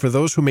work? And for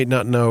those who may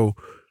not know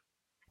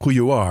who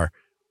you are,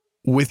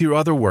 with your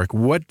other work,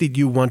 what did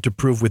you want to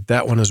prove with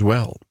that one as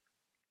well?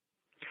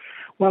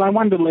 Well, I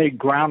wanted to lay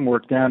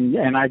groundwork then,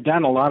 and I'd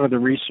done a lot of the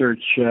research,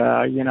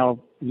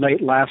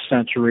 late last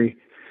century,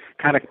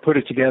 kind of put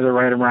it together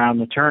right around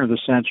the turn of the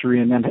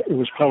century, and then it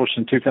was published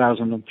in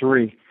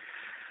 2003.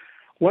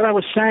 What I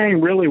was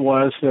saying really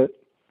was that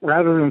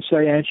rather than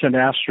say ancient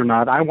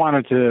astronaut, I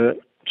wanted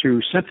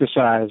to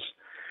synthesize,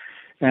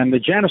 and the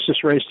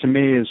Genesis race to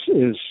me is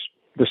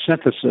the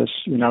synthesis,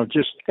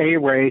 just a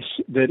race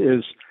that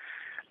is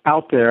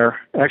out there,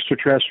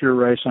 extraterrestrial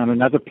race on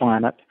another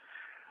planet,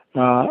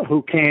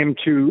 who came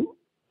to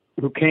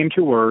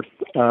Earth,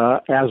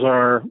 as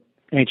our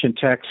ancient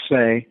texts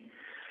say,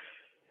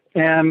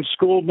 and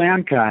schooled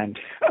mankind.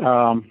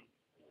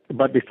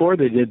 But before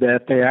they did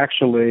that, they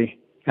actually,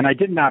 and I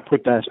did not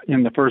put that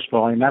in the first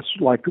volume. That's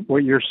like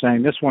what you're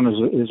saying. This one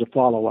is a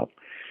follow-up.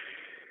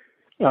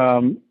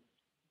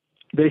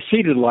 They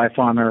seeded life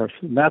on Earth.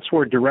 And that's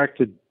where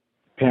directed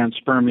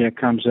panspermia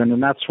comes in,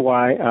 and that's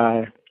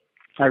why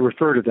I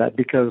refer to that,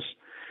 because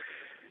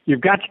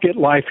you've got to get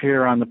life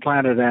here on the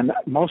planet, and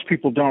most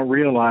people don't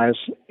realize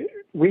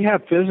we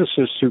have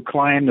physicists who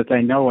claim that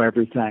they know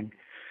everything.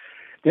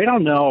 They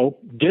don't know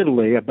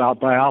diddly about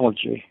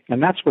biology,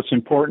 and that's what's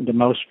important to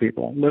most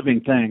people,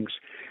 living things.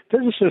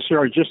 Physicists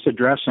are just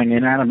addressing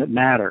inanimate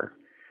matter,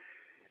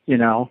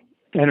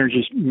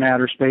 energy,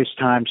 matter, space,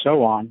 time,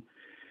 so on.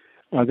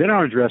 They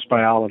don't address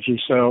biology,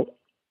 so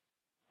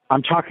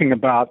I'm talking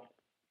about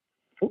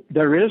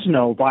there is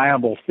no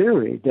viable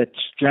theory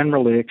that's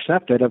generally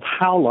accepted of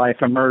how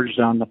life emerged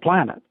on the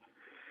planet.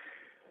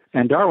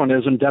 And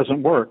Darwinism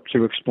doesn't work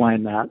to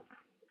explain that.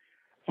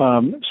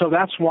 So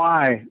that's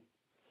why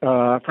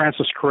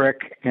Francis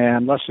Crick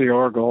and Leslie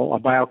Orgel, a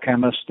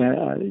biochemist,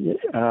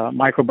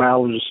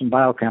 microbiologist and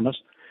biochemist,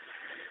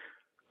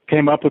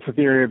 came up with the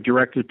theory of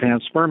directed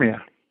panspermia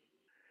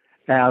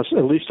as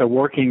at least a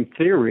working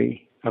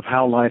theory of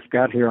how life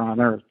got here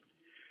on Earth.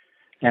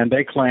 And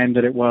they claimed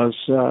that it was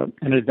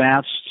an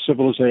advanced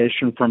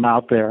civilization from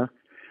out there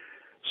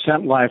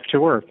sent life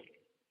to Earth.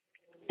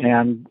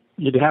 And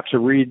you'd have to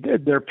read,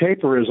 their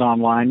paper is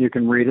online, you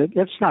can read it.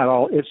 It's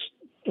a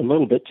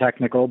little bit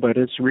technical, but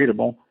it's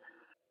readable.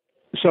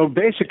 So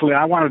basically,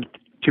 I wanted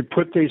to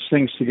put these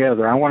things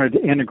together. I wanted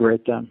to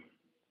integrate them.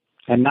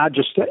 And not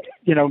just,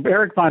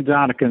 Eric von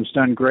Daniken's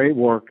done great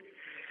work,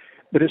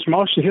 but his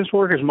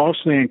work is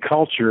mostly in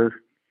culture,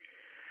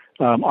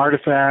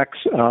 artifacts,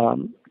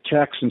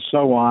 texts, and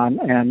so on.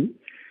 And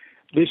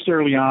at least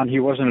early on, he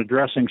wasn't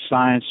addressing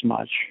science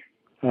much.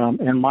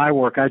 In my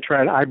work,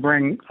 I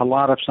bring a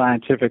lot of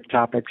scientific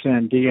topics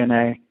in,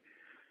 DNA,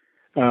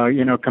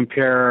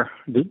 compare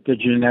the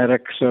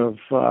genetics of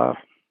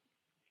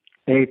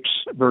apes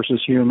versus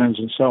humans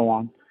and so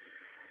on,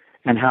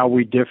 and how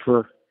we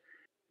differ.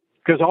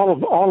 Because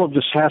all of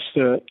this has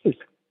to,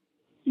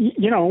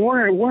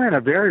 we're in a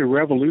very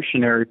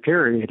revolutionary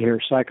period here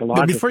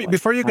psychologically.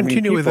 Before you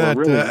continue with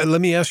that,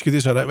 let me ask you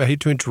this. I hate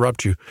to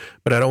interrupt you,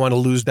 but I don't want to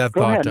lose that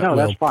Go thought. Ahead. No,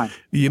 that's fine.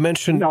 You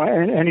mentioned...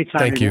 anytime.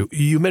 Thank you.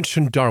 You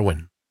mentioned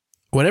Darwin.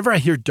 Whenever I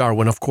hear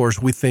Darwin, of course,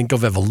 we think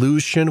of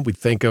evolution, we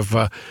think of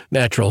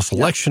natural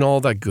selection,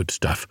 all that good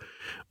stuff.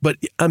 But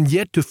I'm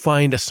yet to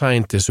find a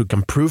scientist who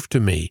can prove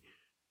to me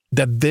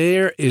that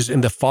there is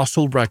in the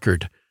fossil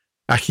record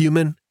a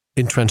human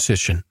in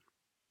transition.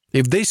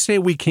 If they say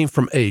we came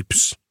from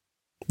apes,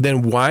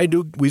 then why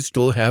do we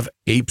still have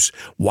apes?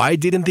 Why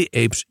didn't the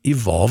apes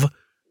evolve?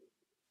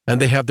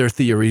 And they have their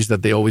theories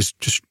that they always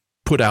just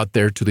put out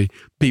there to the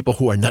people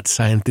who are not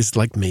scientists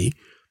like me.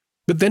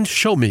 But then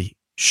show me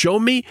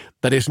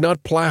that it's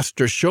not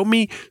plaster. Show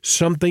me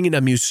something in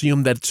a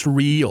museum that's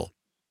real,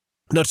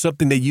 not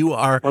something that you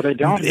are. Well, they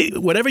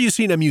don't. Whatever you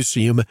see in a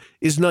museum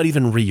is not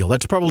even real.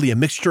 That's probably a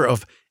mixture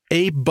of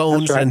ape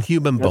bones and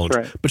human bones.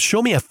 Right. But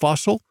show me a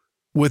fossil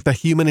with a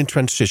human in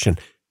transition.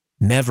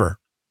 Never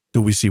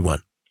do we see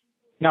one.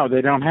 No,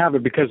 they don't have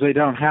it because they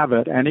don't have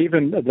it. And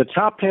even the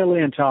top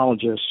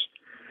paleontologists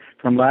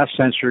from last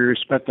century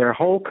spent their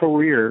whole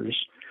careers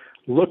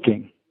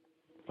looking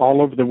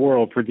all over the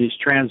world for these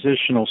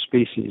transitional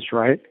species,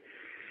 right?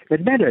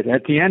 Admitted,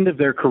 at the end of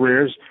their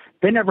careers,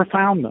 they never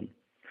found them.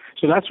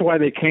 So that's why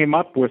they came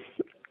up with,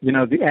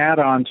 the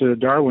add-on to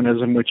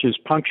Darwinism, which is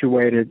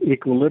punctuated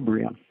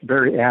equilibrium,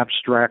 very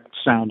abstract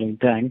sounding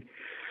thing.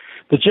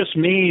 That just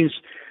means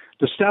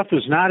the stuff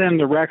is not in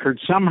the record.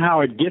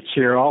 Somehow it gets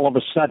here all of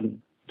a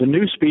sudden. The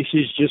new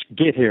species just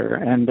get here,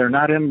 and they're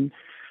not in,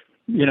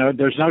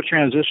 there's no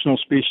transitional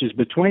species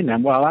between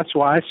them. Well, that's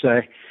why I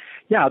say,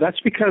 that's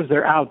because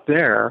they're out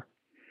there,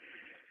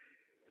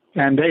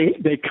 and they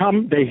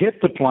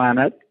hit the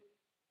planet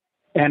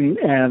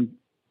and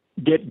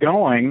get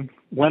going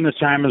when the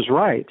time is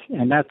right.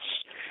 And that's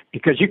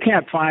because you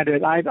can't find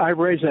it. I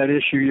raised that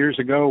issue years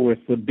ago with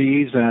the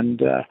bees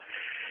and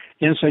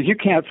insects. You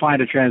can't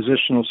find a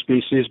transitional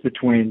species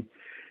between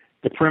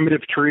the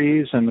primitive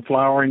trees and the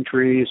flowering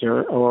trees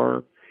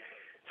or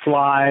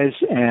flies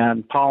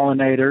and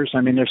pollinators.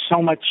 I mean, there's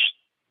so much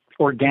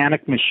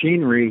organic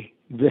machinery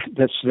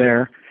that's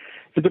there.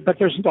 But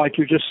there's, like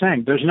you're just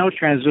saying, there's no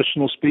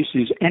transitional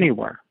species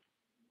anywhere.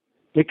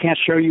 They can't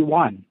show you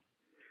one.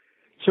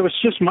 So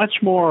it's just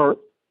much more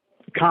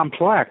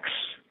complex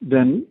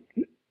than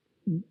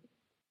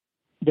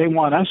they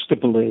want us to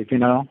believe,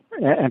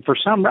 And for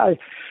some,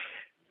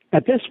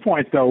 at this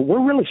point, though,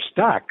 we're really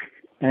stuck.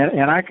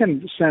 And I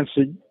can sense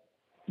that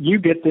you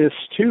get this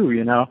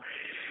too,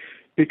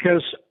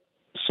 because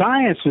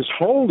science is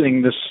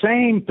holding the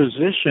same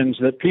positions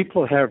that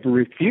people have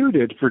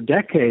refuted for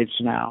decades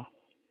now.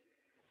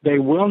 They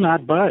will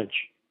not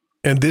budge.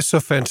 And this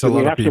offends a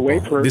lot of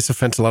people. This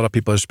offends a lot of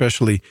people,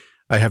 especially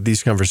I have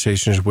these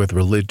conversations with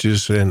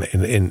religious and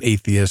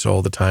atheists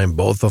all the time,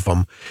 both of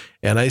them.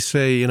 And I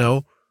say,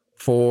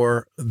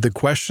 for the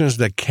questions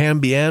that can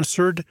be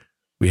answered,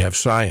 we have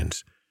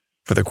science.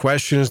 For the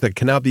questions that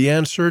cannot be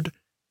answered,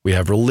 we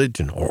have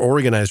religion, or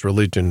organized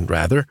religion,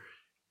 rather.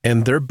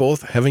 And they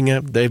both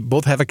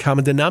have a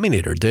common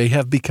denominator. They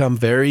have become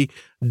very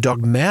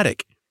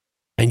dogmatic.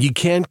 And you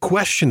can't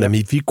question them.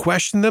 If you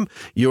question them,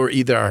 you're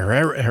either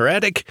a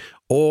heretic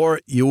or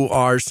you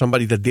are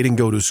somebody that didn't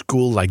go to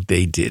school like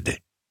they did.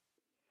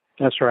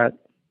 That's right.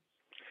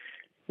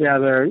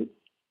 Yeah,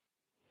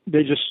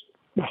 they just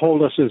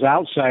hold us as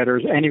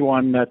outsiders.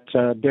 Anyone that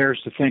dares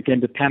to think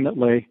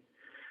independently,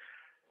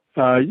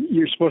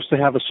 you're supposed to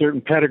have a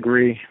certain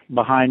pedigree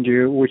behind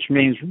you, which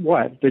means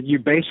what? That you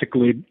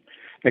basically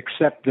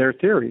accept their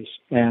theories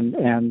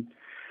and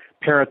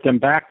parrot them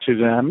back to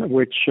them,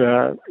 which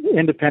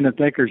independent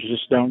thinkers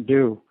just don't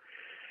do.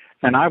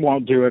 And I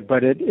won't do it,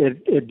 but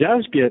it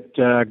does get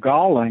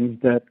galling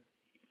that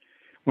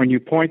when you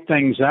point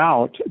things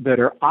out that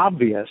are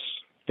obvious,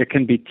 that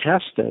can be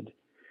tested,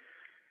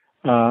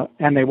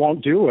 and they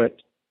won't do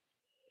it,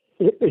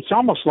 it's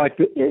almost like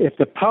if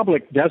the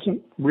public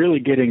doesn't really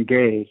get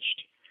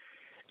engaged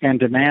and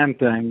demand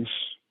things,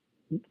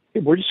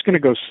 we're just going to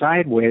go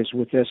sideways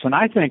with this. And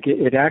I think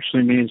it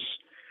actually means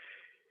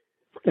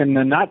in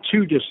the not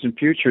too distant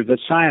future that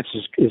science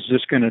is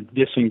just going to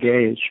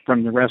disengage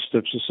from the rest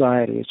of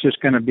society. It's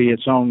just going to be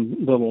its own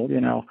little,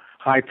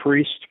 high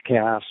priest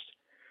caste.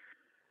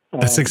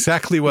 That's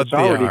exactly what they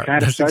are.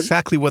 That's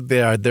exactly what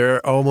they are.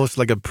 They're almost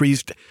like a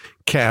priest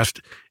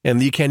caste,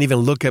 and you can't even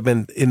look at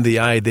them in the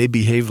eye. They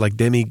behave like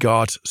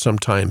demigods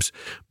sometimes.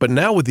 But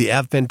now with the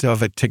advent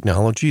of a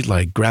technology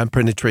like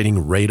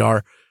ground-penetrating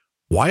radar,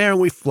 why aren't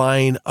we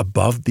flying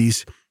above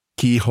these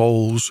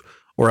keyholes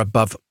or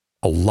above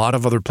a lot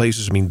of other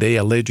places? I mean, they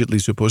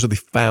supposedly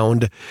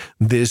found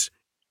this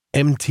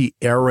empty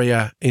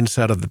area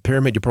inside of the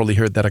pyramid. You probably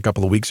heard that a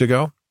couple of weeks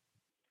ago.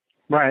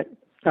 Right.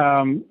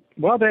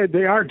 Well,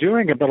 they are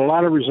doing it, but a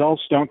lot of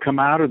results don't come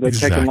out, or they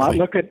take a lot.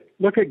 Look at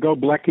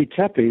Göbekli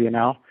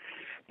Tepe.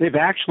 They've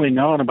actually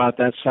known about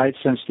that site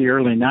since the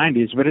early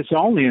 90s, but it's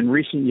only in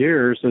recent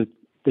years that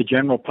the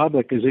general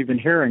public is even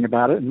hearing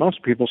about it, and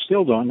most people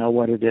still don't know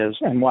what it is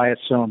and why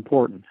it's so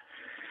important.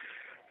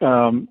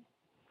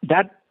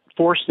 That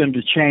forced them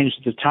to change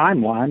the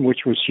timeline,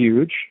 which was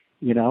huge.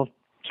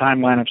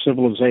 Timeline of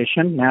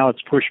civilization. Now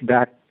it's pushed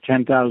back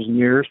 10,000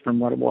 years from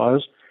what it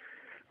was.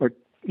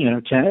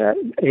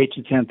 8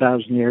 to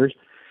 10,000 years.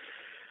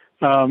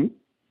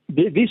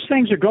 These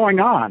things are going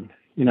on,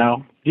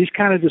 These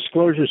kind of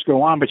disclosures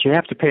go on, but you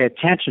have to pay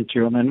attention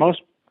to them, and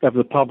most of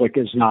the public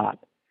is not.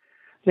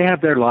 They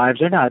have their lives.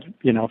 They're not,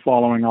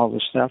 following all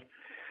this stuff.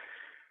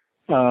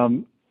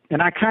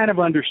 And I kind of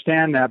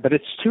understand that, but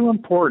it's too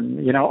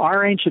important,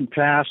 our ancient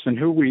past and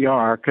who we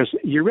are, because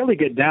you really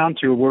get down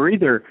to we're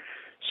either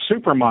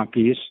super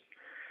monkeys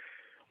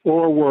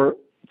or we're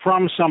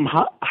from some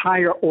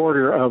higher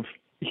order of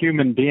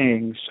human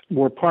beings.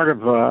 We're part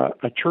of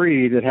a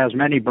tree that has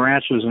many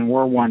branches and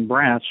we're one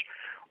branch,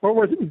 or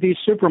we're these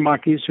super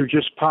monkeys who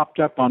just popped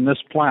up on this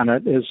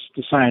planet is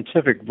the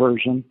scientific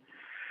version.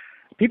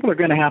 People are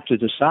going to have to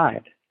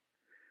decide.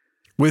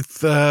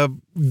 With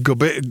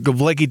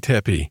Göbekli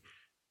Tepe,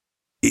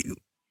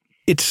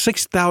 it's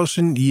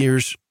 6,000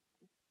 years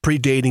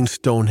predating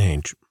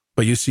Stonehenge,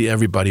 but you see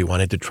everybody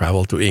wanted to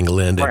travel to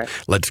England and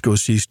let's go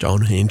see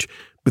Stonehenge.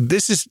 But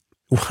this is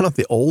one of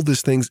the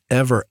oldest things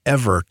ever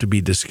to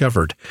be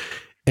discovered.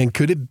 And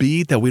could it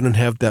be that we don't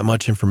have that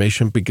much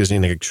information because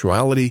in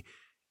actuality,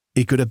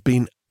 it could have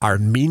been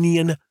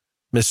Armenian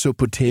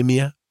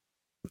Mesopotamia?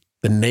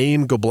 The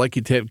name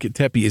Göbekli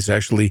Tepe is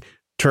actually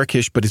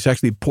Turkish, but it's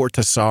actually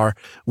Portasar,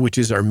 which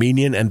is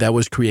Armenian, and that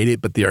was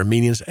created by the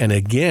Armenians. And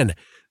again,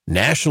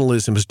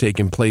 nationalism is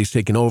taking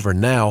over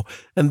now,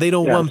 and they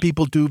don't want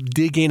people to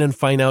dig in and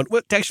find out,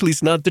 well, actually,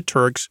 it's not the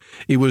Turks,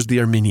 it was the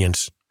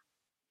Armenians.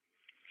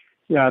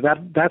 Yeah,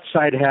 that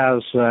site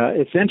has,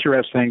 it's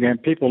interesting,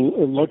 and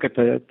people look at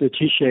the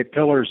T-shaped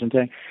pillars and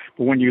things,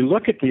 but when you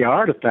look at the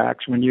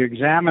artifacts, when you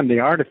examine the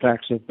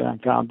artifacts that have been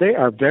found, they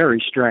are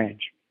very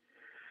strange.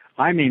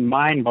 I mean,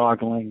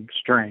 mind-boggling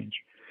strange.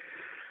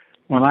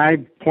 When I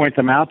point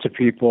them out to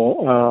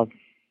people,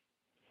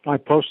 I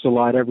post a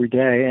lot every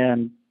day,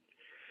 and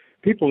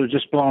people are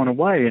just blown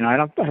away. And I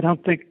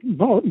don't think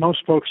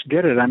most folks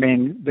get it. I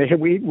mean,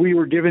 we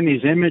were given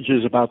these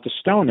images about the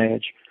Stone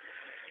Age.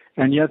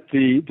 And yet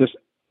the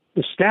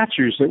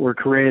statues that were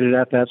created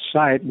at that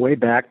site way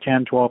back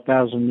 10,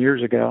 12,000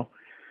 years ago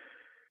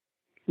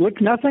look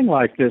nothing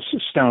like this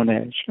Stone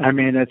Age. I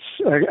mean, it's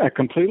a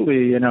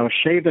completely,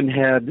 shaven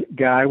head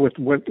guy with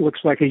what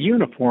looks like a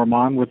uniform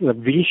on with a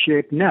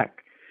V-shaped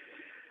neck.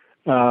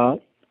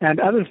 And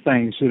other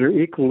things that are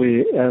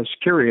equally as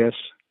curious.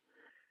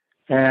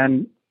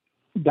 And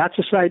that's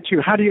a side too.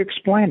 How do you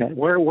explain it?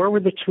 Where were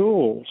the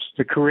tools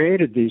that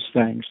created these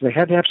things? They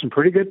had to have some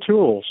pretty good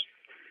tools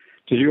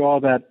to do all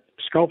that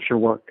sculpture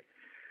work.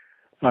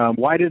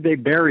 Why did they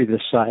bury the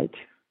site?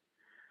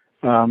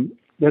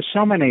 There's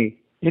so many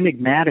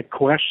enigmatic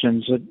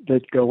questions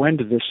that go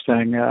into this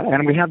thing.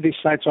 And we have these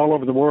sites all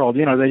over the world.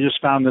 They just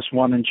found this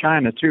one in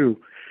China too.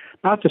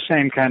 Not the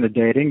same kind of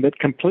dating, but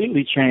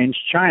completely changed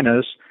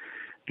China's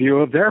view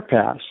of their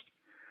past.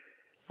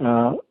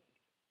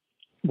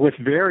 With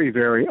very,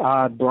 very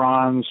odd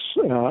bronze,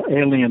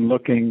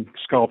 alien-looking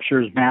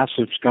sculptures,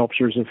 massive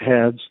sculptures of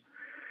heads.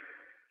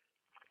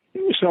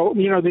 So,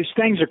 these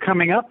things are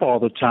coming up all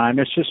the time.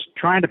 It's just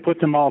trying to put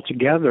them all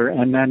together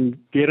and then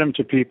get them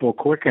to people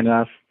quick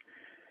enough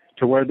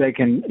to where they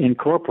can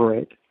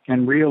incorporate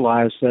and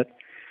realize that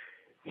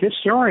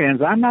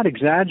historians, I'm not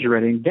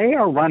exaggerating, they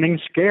are running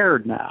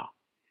scared now.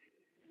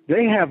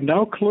 They have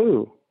no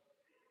clue.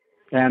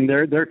 And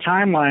their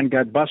timeline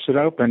got busted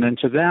open, and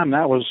to them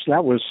that was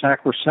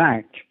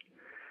sacrosanct.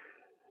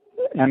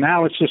 And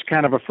now it's just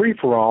kind of a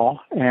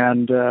free-for-all,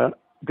 and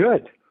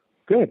good.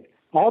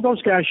 All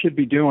those guys should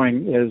be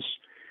doing is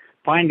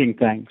finding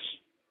things.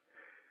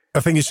 I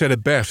think you said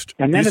it best.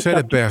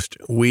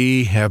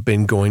 We have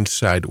been going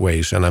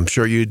sideways, and I'm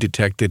sure you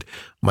detected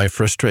my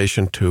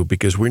frustration too,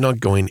 because we're not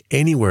going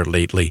anywhere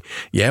lately.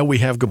 Yeah, we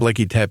have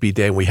Göbekli Tepe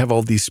Day, and we have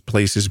all these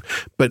places,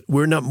 but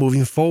we're not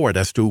moving forward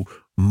as to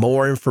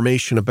more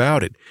information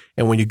about it.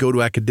 And when you go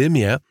to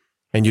academia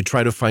and you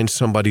try to find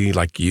somebody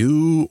like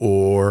you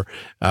or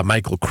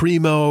Michael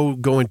Cremo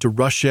going to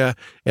Russia,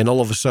 and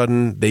all of a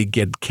sudden they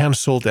get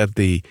canceled at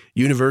the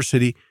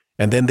university,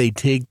 and then they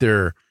take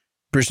their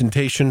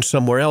presentation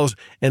somewhere else,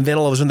 and then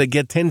all of a sudden they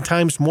get 10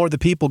 times more the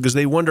people because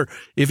they wonder,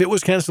 if it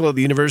was canceled at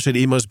the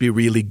university, it must be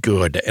really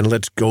good, and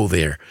let's go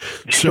there.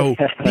 So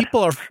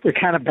people are... It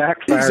kind of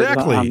backfires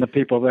on the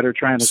people that are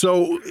trying to...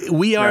 So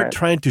we are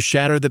trying to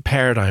shatter the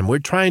paradigm. We're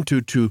trying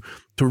to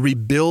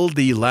rebuild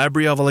the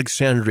Library of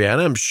Alexandria,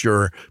 and I'm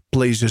sure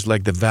places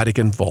like the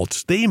Vatican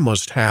vaults, they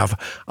must have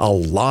a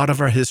lot of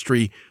our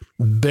history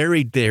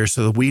buried there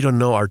so that we don't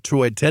know our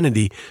true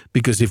identity,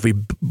 because if we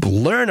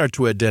learn our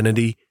true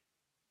identity,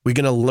 we're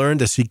going to learn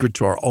the secret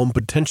to our own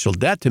potential.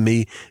 That, to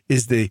me,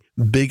 is the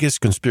biggest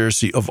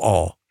conspiracy of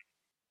all.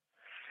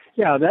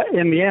 Yeah, that,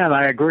 in the end,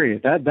 I agree.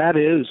 That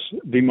is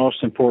the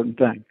most important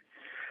thing.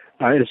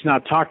 It's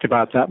not talked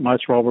about that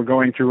much while we're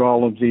going through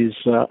all of these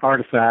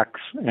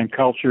artifacts and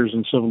cultures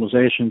and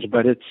civilizations,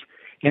 but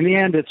in the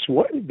end, it's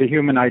the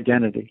human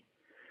identity.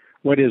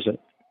 What is it?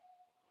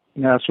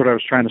 And that's what I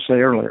was trying to say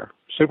earlier.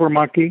 Super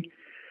monkey,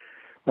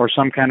 or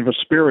some kind of a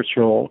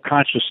spiritual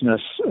consciousness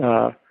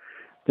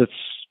that's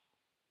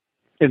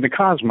in the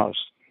cosmos,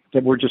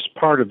 that we're just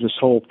part of this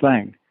whole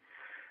thing.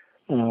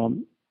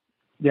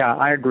 Yeah,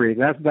 I agree.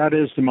 That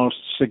is the most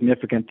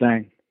significant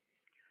thing.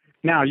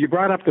 Now, you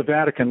brought up the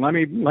Vatican. Let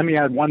me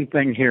add one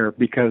thing here,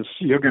 because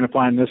you're going to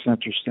find this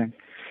interesting.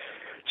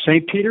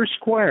 St. Peter's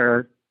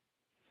Square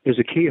is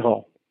a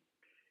keyhole.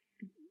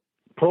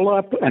 Pull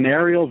up an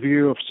aerial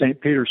view of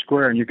St. Peter's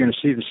Square, and you're going to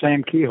see the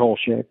same keyhole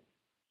shape.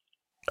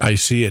 I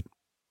see it.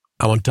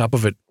 I'm on top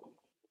of it.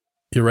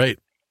 You're right.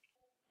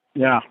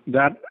 Yeah,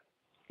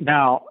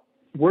 now,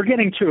 we're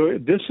getting to,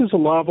 this is a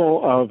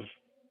level of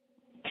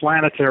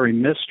planetary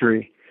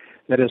mystery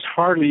that has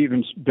hardly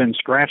even been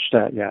scratched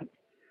at yet.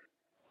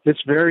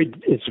 It's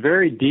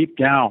very deep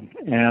down,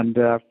 and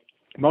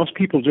most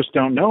people just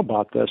don't know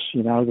about this,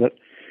 that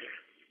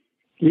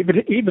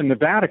even the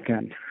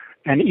Vatican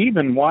and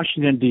even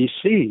Washington,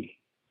 D.C.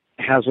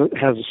 has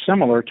a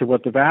similar to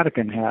what the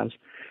Vatican has,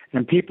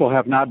 and people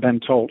have not been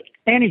told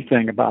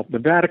anything about it. The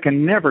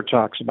Vatican never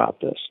talks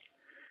about this.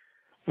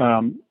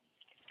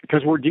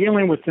 Because we're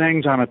dealing with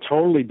things on a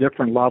totally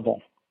different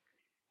level.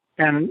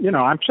 And,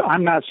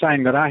 I'm not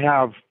saying that I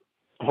have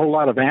a whole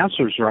lot of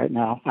answers right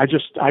now. I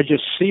just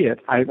see it.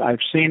 I've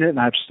seen it and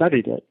I've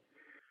studied it.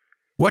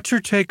 What's your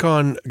take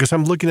on, because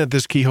I'm looking at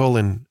this keyhole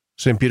in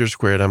St. Peter's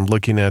Square, and I'm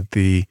looking at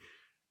the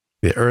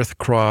Earth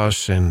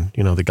Cross and,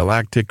 the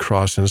Galactic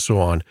Cross and so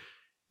on.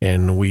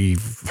 And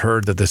we've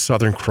heard that the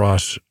Southern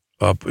Cross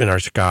up in our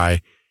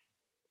sky,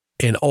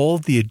 and all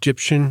the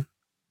Egyptian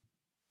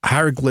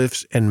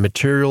hieroglyphs and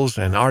materials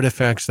and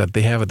artifacts that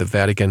they have at the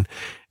Vatican.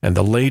 And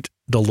the late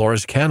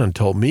Dolores Cannon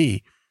told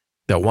me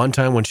that one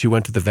time when she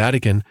went to the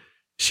Vatican,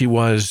 there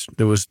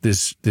was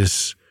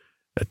this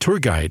tour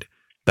guide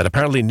that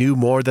apparently knew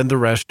more than the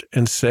rest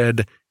and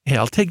said, hey,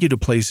 I'll take you to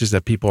places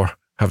that people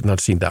have not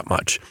seen that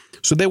much.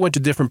 So they went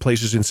to different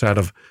places inside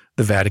of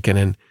the Vatican,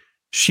 and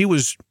she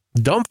was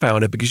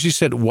dumbfounded because she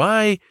said,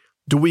 why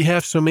do we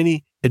have so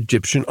many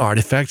Egyptian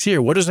artifacts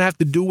here? What does it have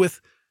to do with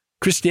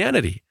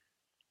Christianity?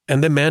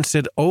 And the man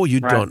said, oh,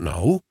 you don't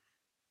know?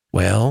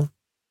 Well,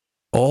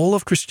 all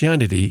of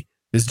Christianity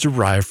is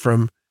derived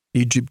from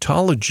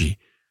Egyptology.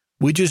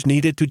 We just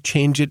needed to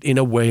change it in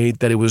a way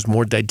that it was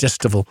more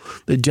digestible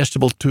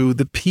to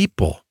the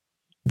people,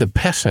 the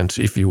peasants,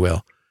 if you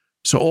will.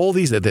 So all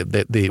these,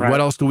 right. What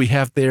else do we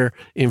have there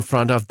in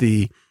front of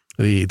the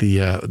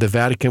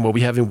Vatican? What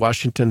we have in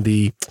Washington,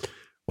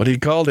 what do you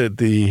call it?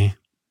 The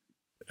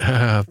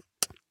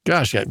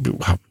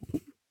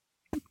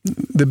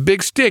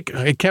big stick.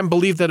 I can't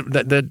believe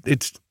that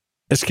it's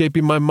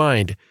escaping my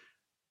mind.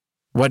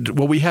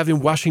 What we have in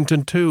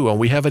Washington too, and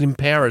we have it in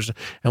Paris,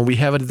 and we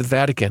have it at the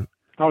Vatican.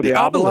 Oh, the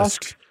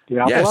obelisk. The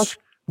obelisk? Yes,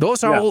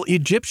 those are all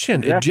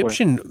Egyptian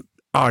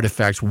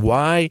artifacts.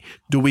 Why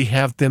do we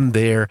have them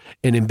there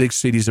and in big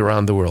cities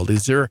around the world?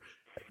 Is there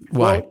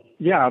why? Well,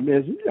 yeah,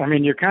 I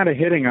mean, you're kind of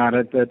hitting on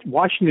it that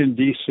Washington,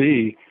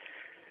 D.C.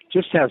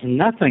 just has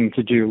nothing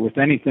to do with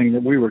anything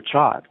that we were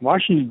taught.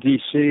 Washington,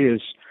 D.C.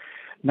 is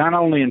not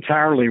only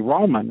entirely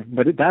Roman,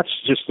 but that's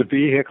just the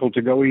vehicle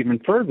to go even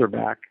further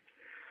back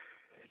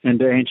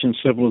into ancient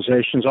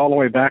civilizations, all the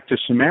way back to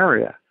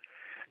Samaria.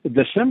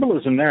 The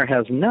symbolism there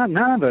has none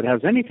of it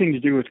has anything to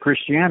do with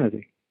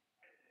Christianity.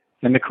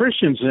 And the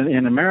Christians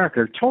in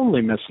America are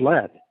totally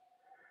misled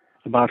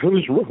about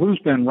who's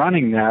been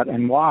running that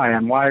and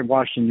why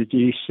Washington,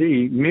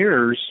 D.C.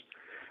 mirrors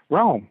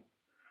Rome.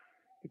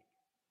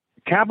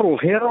 Capitol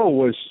Hill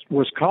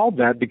was called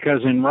that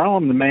because in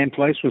Rome the main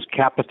place was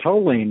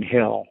Capitoline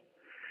Hill,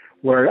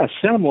 where a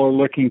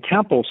similar-looking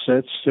temple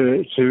sits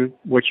to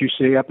what you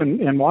see up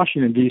in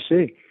Washington,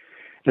 D.C.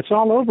 It's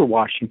all over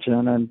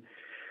Washington, and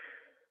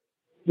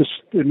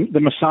the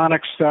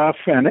Masonic stuff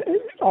and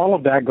all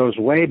of that goes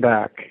way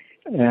back.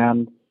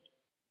 And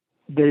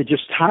they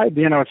just hide,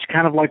 it's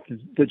kind of like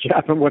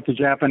what the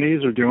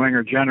Japanese are doing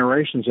or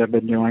generations have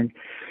been doing.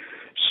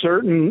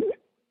 Certain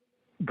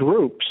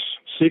groups,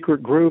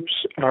 secret groups,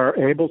 are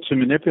able to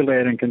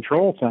manipulate and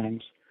control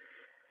things.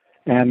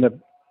 And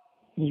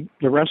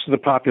the rest of the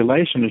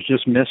population is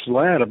just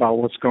misled about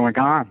what's going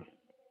on.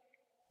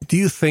 Do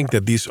you think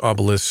that these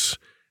obelisks,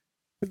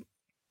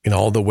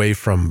 all the way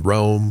from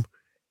Rome,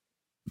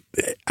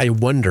 I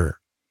wonder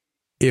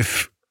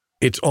if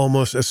it's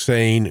almost as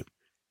saying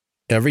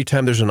every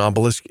time there's an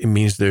obelisk, it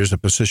means there's a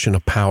position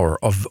of power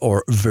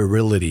or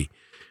virility.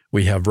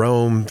 We have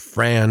Rome,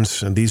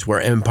 France, and these were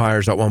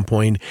empires at one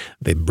point.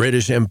 The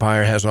British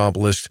Empire has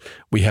obelisks.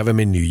 We have them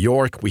in New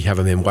York. We have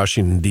them in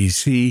Washington,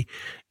 D.C.,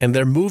 and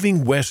they're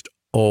moving west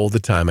all the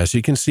time. As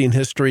you can see in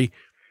history,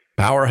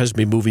 power has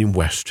been moving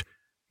west.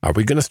 Are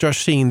we going to start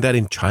seeing that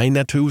in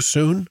China too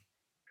soon?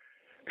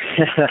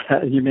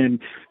 You mean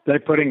they're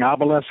putting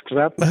obelisks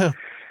up? Yeah.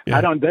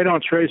 They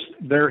don't trace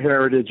their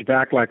heritage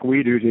back like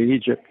we do to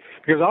Egypt,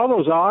 because all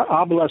those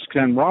obelisks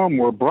in Rome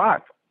were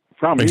brought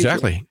from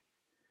exactly. Egypt.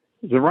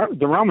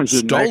 The Romans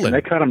didn't make them.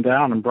 They cut them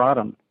down and brought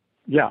them.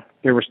 Yeah,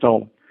 they were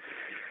stolen,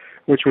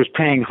 which was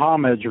paying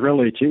homage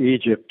really to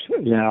Egypt,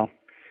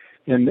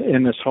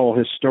 in this whole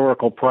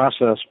historical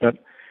process. But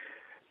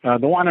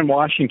the one in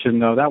Washington,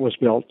 though, that was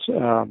built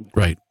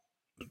right,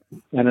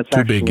 and it's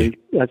too big.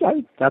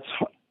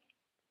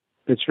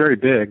 It's very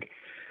big,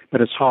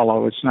 but it's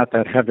hollow. It's not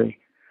that heavy,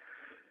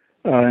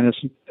 and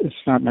it's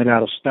not made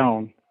out of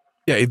stone.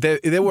 Yeah,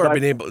 they would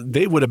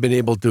have been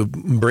able to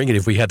bring it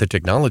if we had the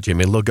technology. I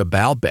mean, look at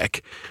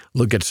Baalbek.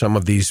 Look at some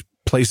of these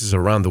places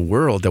around the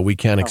world that we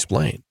can't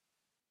explain.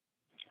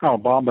 Oh,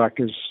 Baalbek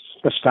is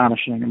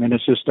astonishing. I mean,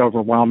 it's just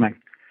overwhelming.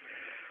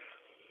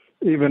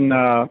 Even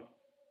my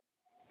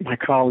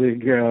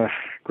colleague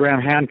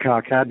Graham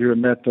Hancock had to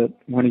admit that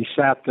when he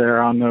sat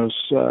there on those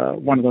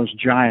one of those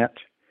giant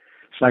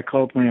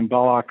cyclopean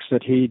blocks,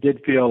 that he did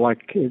feel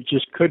like it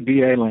just could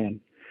be alien.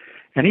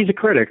 And he's a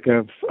critic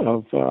of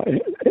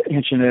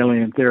ancient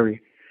alien theory.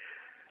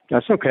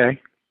 That's okay.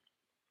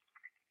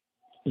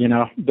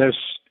 There's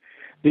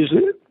these.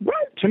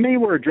 To me,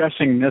 we're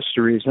addressing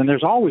mysteries, and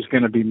there's always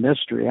going to be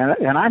mystery,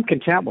 and I'm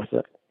content with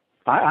it.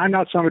 I'm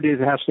not somebody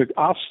that has to.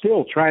 I'll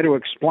still try to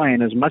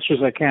explain as much as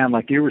I can,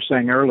 like you were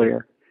saying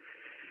earlier.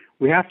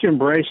 We have to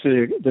embrace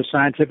the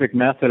scientific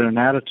method and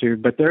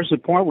attitude, but there's a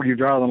point where you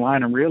draw the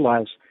line and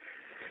realize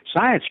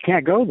science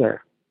can't go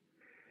there.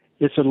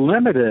 It's a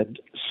limited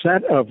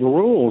set of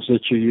rules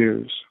that you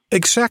use.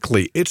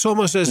 Exactly. It's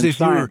almost as if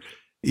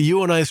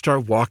you and I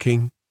start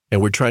walking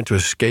and we're trying to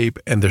escape,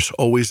 and there's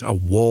always a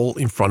wall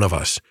in front of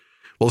us.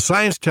 Well,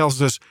 science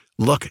tells us,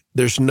 look,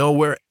 there's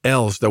nowhere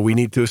else that we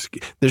need to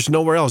escape. There's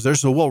nowhere else.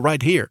 There's a wall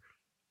right here.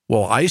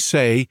 Well, I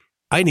say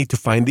I need to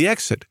find the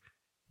exit.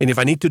 And if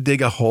I need to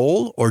dig a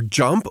hole or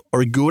jump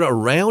or go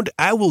around,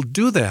 I will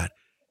do that.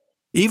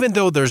 Even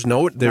though there's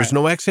no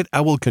exit,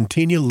 I will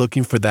continue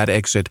looking for that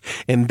exit.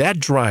 And that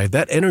drive,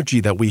 that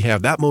energy that we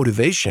have, that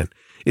motivation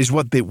is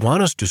what they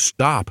want us to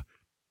stop.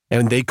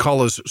 And they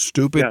call us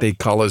stupid. Yes. They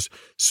call us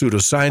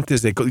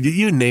pseudoscientists. They call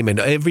you name it,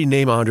 every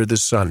name under the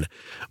sun.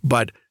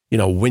 But,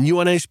 when you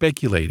and I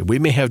speculate, we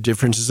may have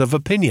differences of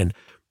opinion,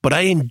 but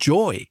I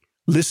enjoy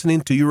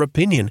listening to your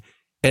opinion.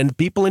 And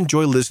people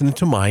enjoy listening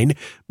to mine,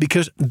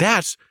 because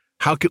that's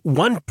how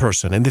one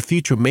person in the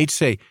future may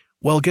say,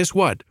 well, guess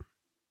what?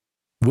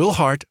 Will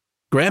Hart,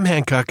 Graham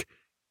Hancock,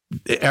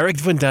 Eric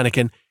Van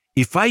Daniken,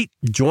 if I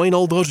join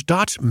all those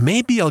dots,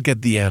 maybe I'll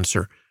get the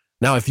answer.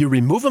 Now, if you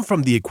remove them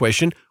from the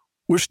equation,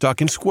 we're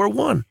stuck in square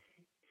one.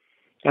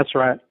 That's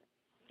right.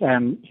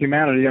 And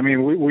humanity, I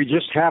mean, we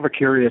just have a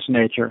curious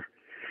nature.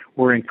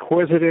 We're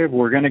inquisitive.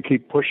 We're going to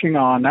keep pushing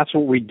on. That's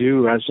what we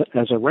do as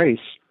a race.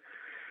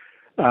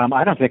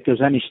 I don't think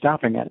there's any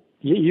stopping it.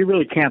 You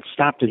really can't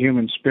stop the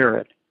human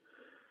spirit.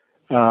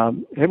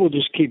 It will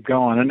just keep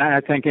going. And I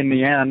think in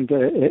the end,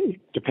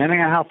 depending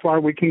on how far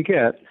we can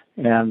get,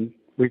 and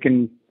we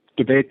can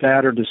debate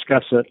that or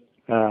discuss it,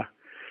 the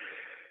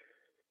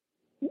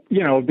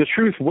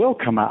truth will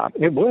come out.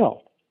 It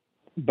will.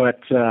 But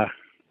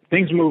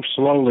things move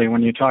slowly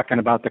when you're talking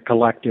about the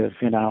collective,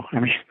 I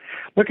mean,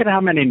 look at how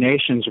many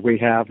nations we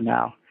have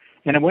now.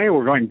 In a way,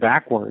 we're going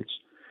backwards.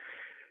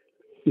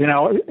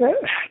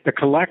 The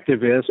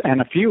collective is,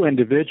 and a few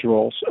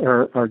individuals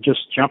are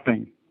just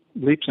jumping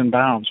leaps and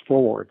bounds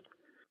forward.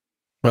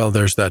 Well,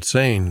 there's that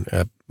saying,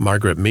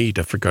 Margaret Mead,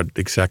 I forgot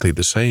exactly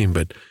the saying,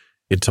 but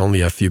it's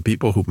only a few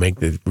people who make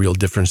the real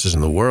differences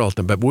in the world.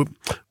 But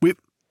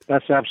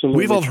that's absolutely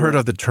we've all true. heard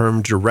of the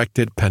term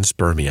directed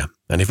panspermia.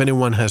 And if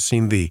anyone has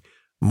seen the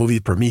movie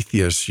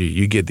Prometheus,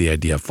 you get the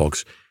idea,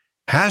 folks.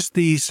 Has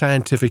the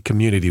scientific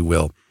community,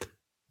 Will,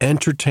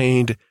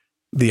 entertained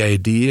the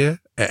idea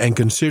and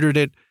considered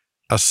it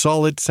a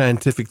solid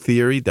scientific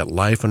theory that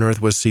life on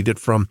Earth was seeded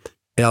from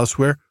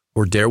elsewhere,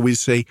 or dare we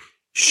say,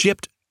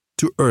 shipped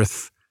to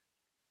Earth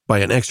by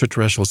an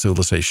extraterrestrial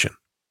civilization?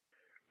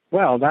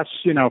 Well, that's,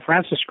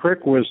 Francis Crick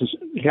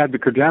he had the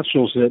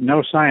credentials that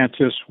no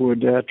scientist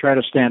would try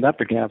to stand up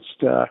against.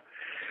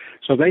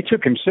 So they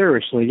took him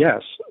seriously,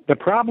 yes. The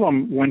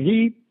problem, when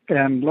he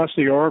and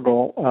Leslie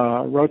Orgel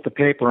wrote the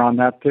paper on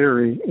that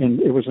theory,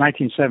 it was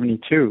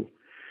 1972.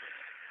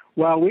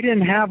 Well, we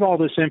didn't have all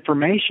this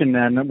information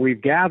then that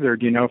we've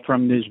gathered,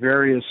 from these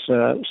various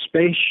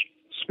space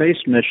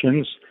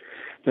missions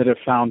that have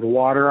found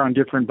water on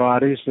different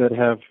bodies that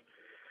have.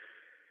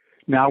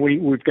 Now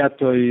we've got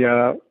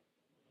the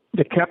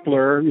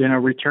Kepler,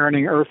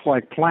 returning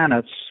Earth-like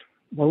planets.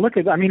 Well,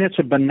 it's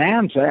a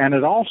bonanza, and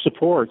it all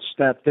supports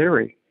that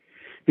theory.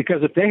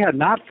 Because if they had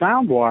not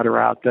found water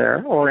out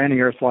there or any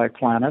Earth-like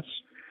planets,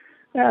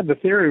 the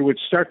theory would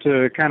start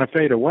to kind of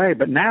fade away.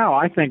 But now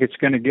I think it's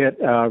going to get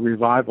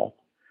revival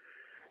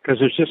because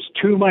there's just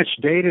too much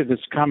data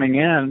that's coming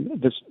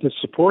in that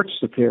supports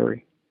the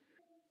theory.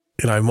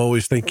 And I'm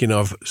always thinking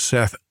of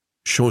Seth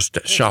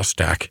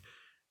Shostak.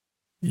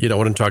 You know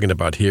what I'm talking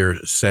about here,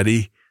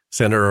 SETI,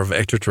 Center of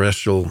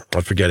Extraterrestrial, I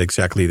forget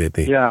exactly but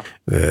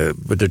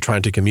they're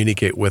trying to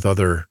communicate with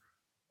other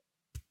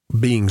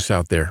beings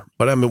out there.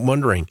 But I'm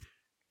wondering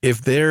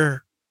if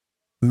they're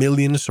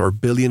millions or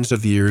billions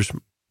of years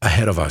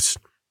ahead of us,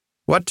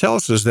 what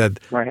tells us that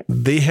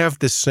they have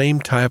the same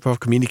type of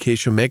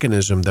communication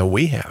mechanism that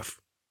we have?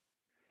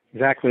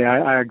 Exactly.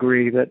 I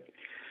agree that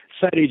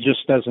SETI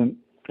just doesn't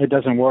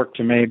work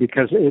to me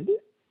because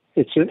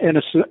it's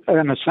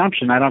an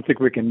assumption I don't think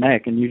we can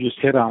make, and you just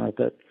hit on it,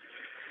 that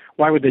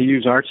why would they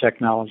use our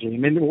technology? I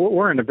mean,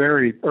 we're in a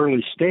very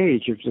early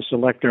stage of this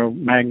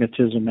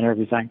electromagnetism and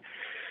everything.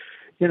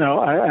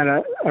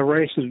 A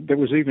race that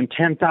was even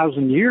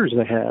 10,000 years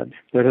ahead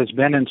that has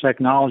been in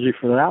technology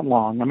for that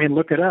long. I mean,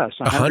 look at us.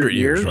 100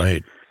 years,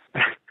 right.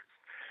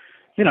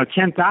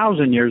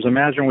 10,000 years,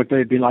 imagine what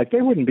they'd be like.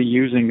 They wouldn't be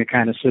using the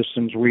kind of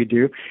systems we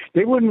do.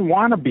 They wouldn't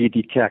want to be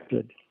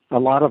detected, a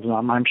lot of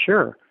them, I'm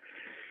sure,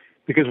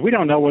 because we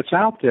don't know what's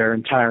out there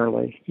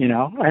entirely,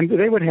 And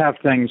they would have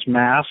things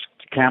masked,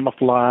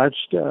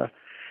 camouflaged.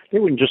 They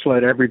wouldn't just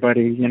let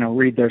everybody,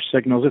 read their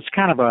signals. It's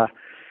kind of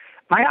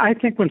I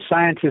think when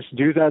scientists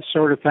do that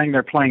sort of thing,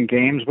 they're playing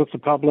games with the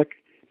public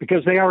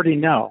because they already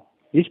know.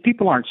 These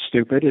people aren't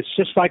stupid. It's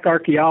just like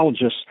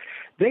archaeologists.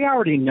 They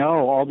already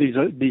know all these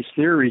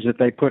theories that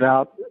they put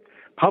out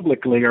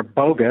publicly are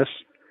bogus.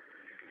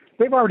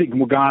 They've already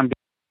gone to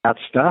that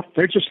stuff.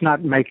 They're just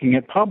not making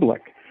it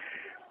public.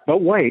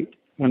 But wait,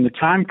 when the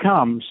time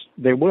comes,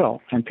 they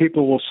will, and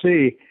people will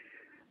see.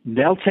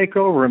 They'll take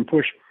over and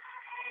push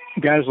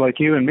guys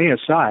like you and me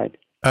aside.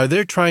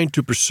 They're trying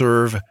to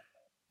preserve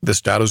the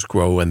status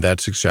quo, and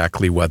that's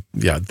exactly what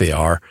they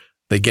are.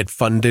 They get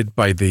funded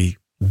by the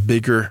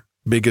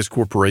biggest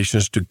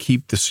corporations to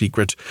keep the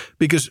secrets.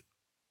 Because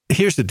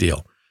here's the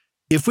deal.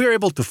 If we're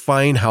able to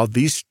find how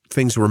these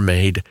things were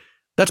made,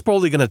 that's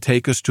probably going to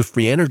take us to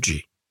free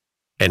energy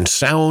and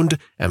sound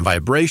and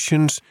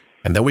vibrations.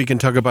 And then we can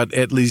talk about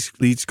Ed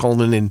Leeds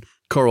Coleman in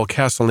Coral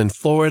Castle in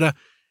Florida.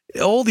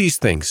 All these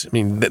things. I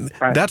mean,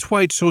 that's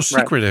why it's so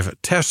secretive.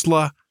 Right.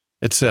 Tesla,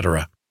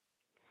 etc.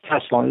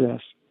 Tesla,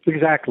 yes.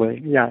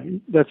 Exactly. Yeah,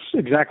 that's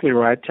exactly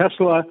right.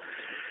 Tesla,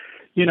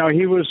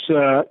 he was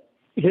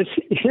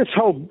his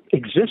whole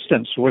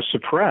existence was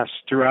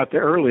suppressed throughout the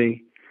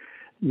early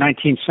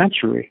 19th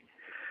century.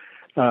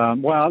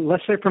 Well,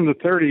 let's say from the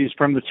 30s,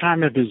 from the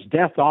time of his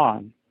death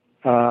on.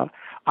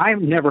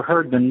 I've never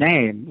heard the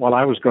name while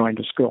I was going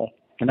to school,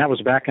 and that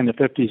was back in the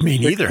 50s. Me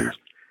and 60s. neither.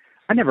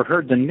 I never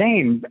heard the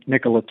name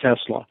Nikola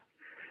Tesla.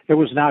 It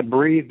was not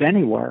breathed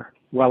anywhere.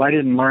 Well, I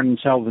didn't learn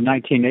until the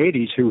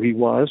 1980s who he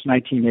was,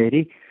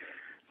 1980.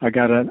 I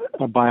got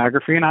a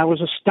biography, and I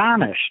was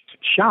astonished,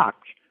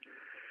 shocked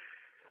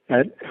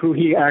at who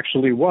he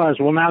actually was.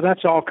 Well, now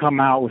that's all come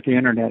out with the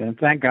internet, and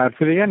thank God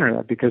for the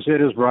internet, because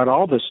it has brought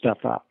all this stuff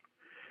out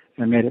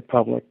and made it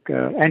public.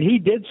 And he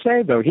did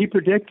say, though, he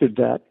predicted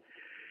that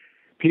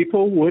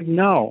people would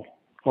know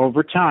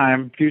over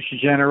time, future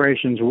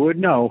generations would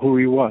know who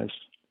he was,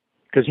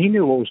 because he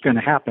knew what was going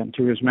to happen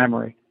to his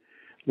memory,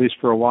 at least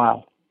for a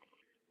while.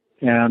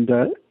 And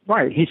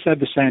right, he said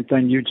the same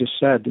thing you just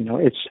said. You know,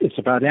 it's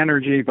about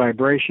energy,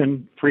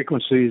 vibration,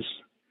 frequencies,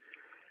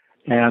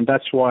 and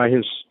that's why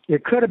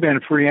it could have been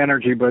free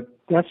energy, but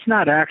that's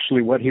not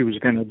actually what he was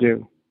going to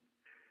do.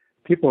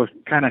 People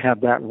kind of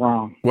have that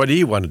wrong. What do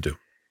you want to do?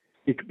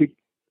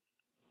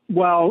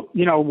 Well,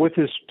 you know, with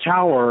his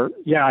tower,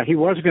 yeah, he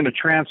was going to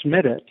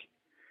transmit it,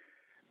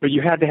 but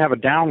you had to have a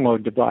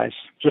download device,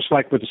 just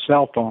like with a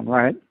cell phone,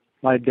 right?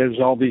 Like there's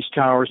all these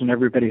towers and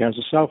everybody has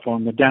a cell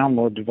phone, the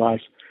download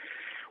device.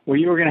 Well,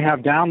 you were going to have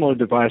download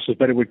devices,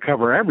 but it would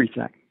cover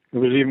everything. It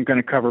was even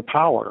going to cover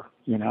power,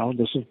 you know,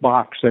 this is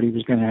box that he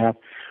was going to have.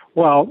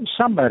 Well,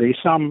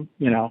 some,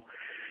 you know,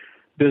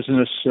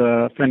 business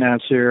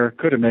financier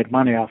could have made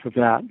money off of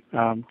that.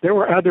 There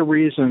were other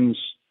reasons.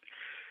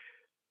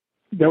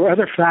 There were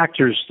other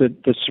factors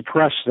that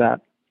suppressed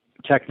that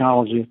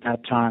technology at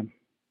that time.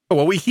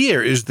 What we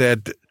hear is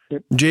that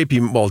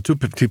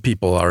two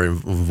people are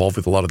involved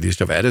with a lot of this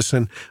stuff,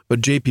 Edison,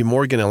 but J.P.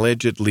 Morgan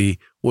allegedly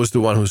was the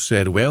one who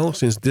said, well,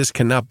 since this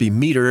cannot be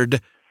metered,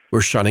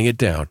 we're shutting it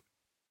down.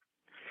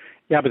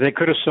 Yeah, but they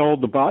could have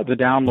sold the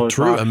download.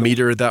 True, boxes. a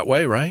meter that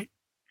way, right?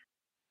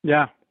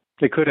 Yeah,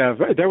 they could have.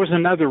 There was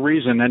another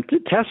reason, and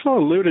Tesla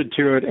alluded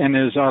to it in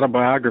his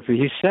autobiography.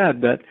 He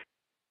said that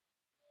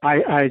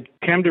I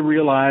came to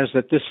realize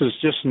that this is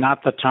just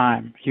not the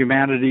time.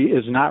 Humanity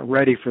is not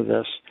ready for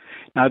this.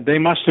 Now, they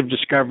must have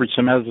discovered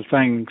some other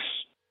things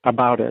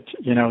about it,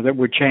 you know, that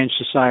would change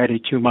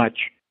society too much.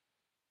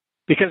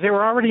 Because they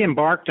were already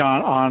embarked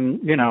on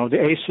you know,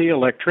 the AC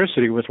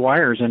electricity with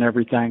wires and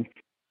everything.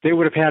 They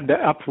would have had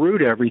to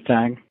uproot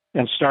everything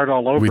and start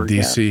all over with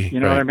again. DC, you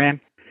know right. what I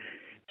mean?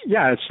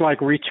 Yeah, it's like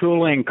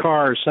retooling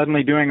cars,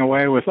 suddenly doing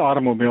away with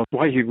automobiles.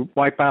 Well, you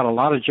wipe out a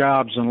lot of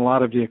jobs and a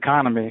lot of the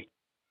economy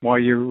while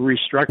you're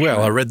restructuring.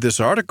 Well, I read this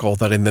article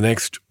that in the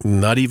next,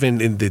 not even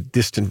in the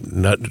distant,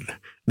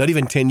 not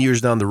even 10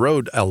 years down the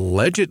road,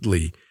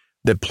 allegedly,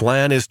 the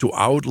plan is to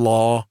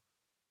outlaw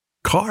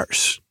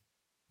cars.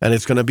 And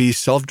it's going to be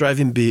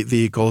self-driving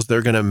vehicles.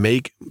 They're going to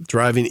make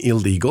driving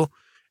illegal,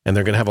 and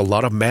they're going to have a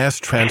lot of mass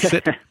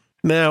transit.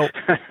 Now,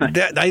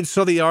 I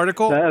saw the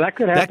article. That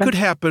could happen. That could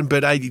happen,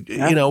 but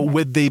you know,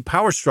 with the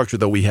power structure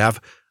that we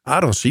have, I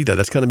don't see that.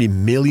 That's going to be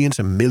millions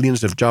and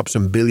millions of jobs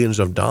and billions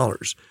of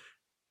dollars.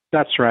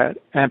 That's right.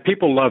 And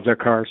people love their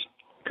cars.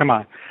 Come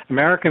on.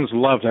 Americans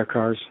love their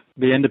cars.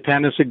 The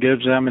independence it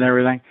gives them and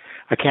everything.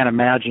 I can't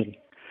imagine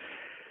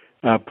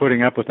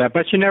putting up with that.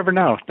 But you never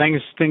know.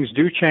 Things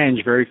do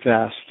change very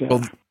fast.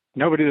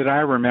 Nobody that I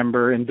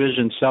remember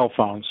envisioned cell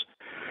phones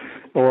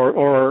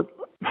or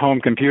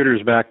home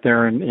computers back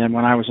there and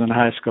when I was in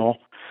high school.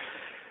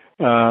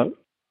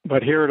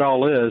 But here it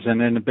all is,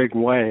 and in a big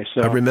way.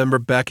 So I remember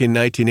back in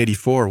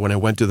 1984 when I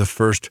went to the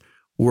first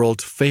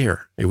World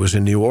Fair. It was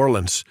in New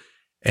Orleans.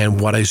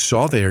 And what I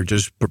saw there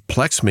just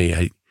perplexed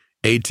me.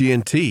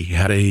 AT&T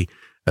had a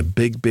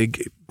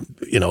big,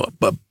 you know,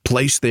 a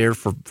place there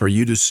for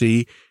you to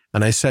see.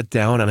 And I sat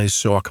down and I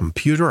saw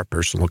a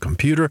personal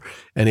computer,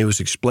 and it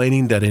was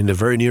explaining that in the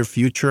very near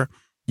future,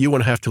 you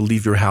won't have to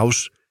leave your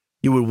house.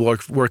 You will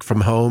work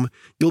from home.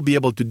 You'll be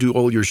able to do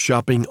all your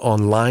shopping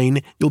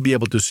online. You'll be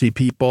able to see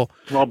people.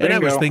 Well, bingo.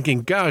 And I was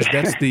thinking, gosh,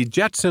 that's the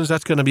Jetsons.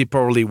 That's going to be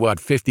probably,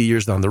 50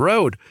 years down the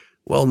road.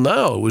 Well,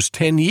 no, it was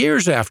 10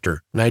 years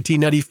after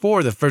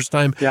 1994, the first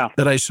time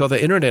that I saw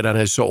the internet and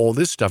I saw all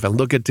this stuff. And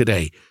look at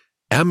today.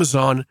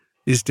 Amazon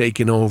is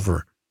taking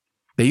over.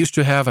 They used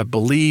to have, I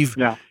believe,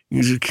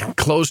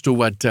 close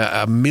to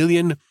a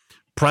million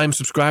Prime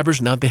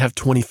subscribers. Now they have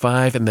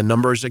 25, and the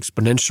number is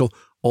exponential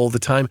all the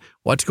time.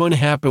 What's going to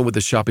happen with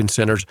the shopping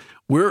centers?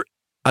 We're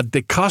at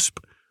the cusp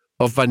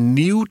of a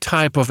new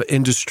type of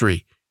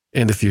industry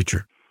in the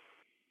future.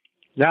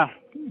 Yeah,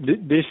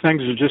 these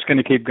things are just going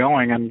to keep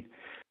going. And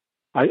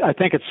I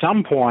think at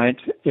some point,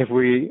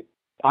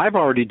 I've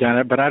already done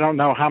it, but I don't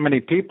know how many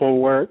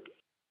people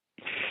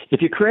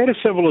if you create a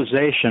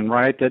civilization,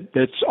 right,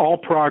 that's all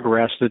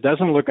progress, that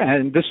doesn't look,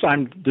 and this,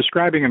 I'm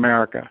describing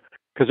America,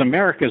 because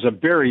America is a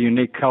very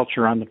unique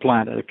culture on the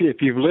planet.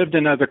 If you've lived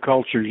in other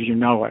cultures, you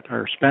know it,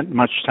 or spent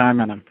much time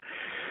in them.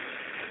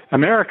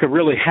 America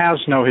really has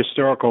no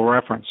historical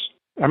reference.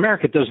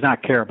 America does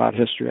not care about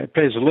history. It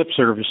pays lip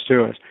service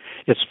to it.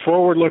 It's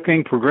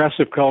forward-looking,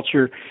 progressive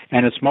culture,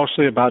 and it's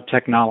mostly about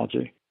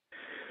technology.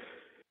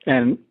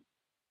 And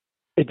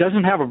it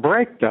doesn't have a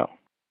break, though.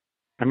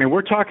 I mean,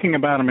 we're talking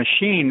about a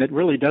machine that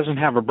really doesn't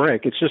have a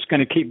break. It's just going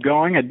to keep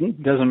going.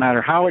 It doesn't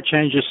matter how it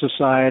changes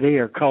society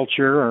or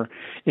culture or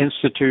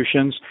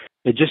institutions.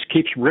 It just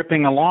keeps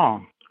ripping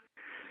along.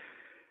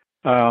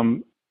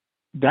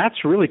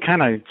 That's really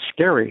kind of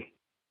scary.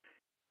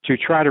 to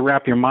try to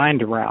wrap your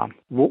mind around.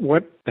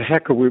 What the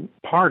heck are we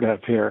part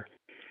of here?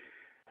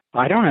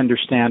 I don't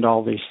understand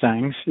all these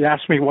things. You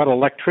ask me what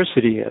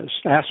electricity is.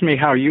 Ask me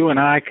how you and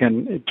I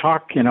can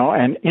talk,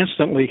 and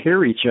instantly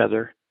hear each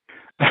other.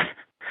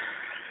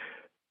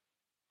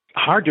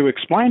 Hard to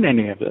explain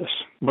any of this,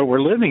 but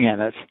we're living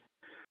in it.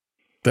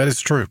 That is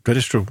true. That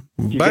is true.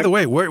 By the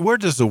way, where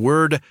does the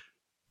word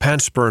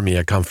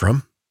panspermia come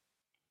from?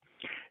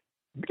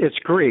 It's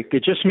Greek.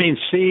 It just means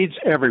seeds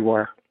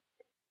everywhere,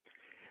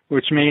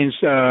 which means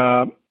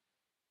a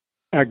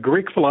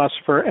Greek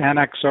philosopher,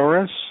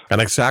 Anaxagoras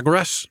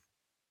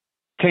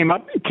came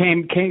up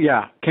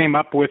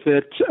with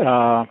it,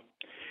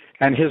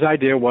 and his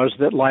idea was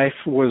that life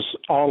was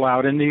all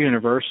out in the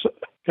universe,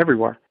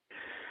 everywhere.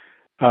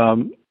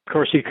 Of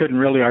course, he couldn't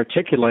really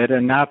articulate it,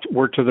 and now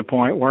we're to the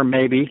point where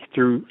maybe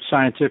through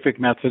scientific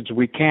methods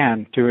we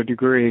can, to a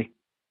degree,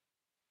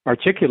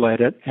 articulate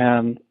it,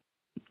 and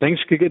things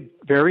could get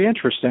very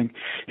interesting.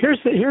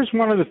 Here's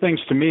one of the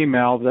things to me,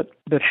 Mel,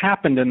 that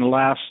happened in the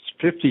last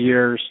 50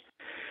 years.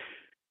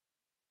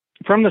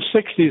 From the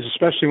 60s,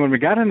 especially when we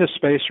got into the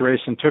space race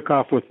and took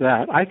off with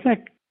that, I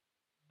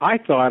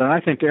thought, and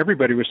I think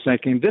everybody was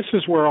thinking, this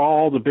is where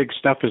all the big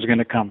stuff is going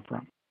to come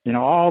from.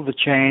 All the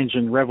change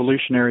and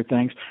revolutionary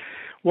things.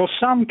 Well,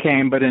 some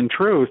came, but in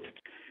truth,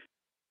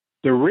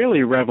 the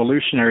really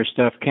revolutionary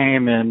stuff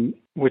came in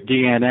with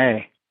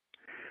DNA,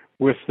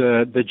 with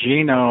the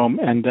genome,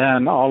 and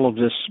then all of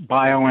this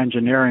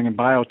bioengineering and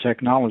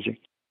biotechnology.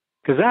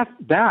 Because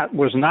that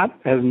was not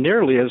as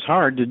nearly as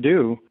hard to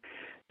do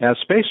as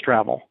space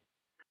travel,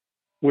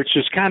 which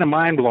is kind of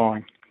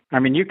mind-blowing. I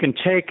mean, you can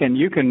take and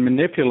you can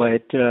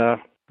manipulate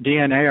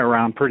DNA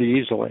around pretty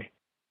easily.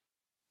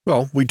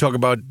 Well, we talk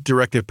about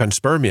directed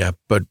panspermia,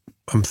 but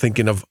I'm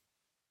thinking of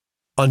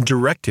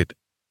undirected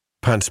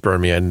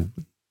panspermia. And,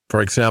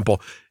 for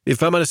example,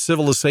 if I'm in a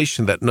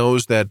civilization that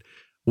knows that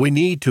we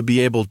need to be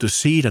able to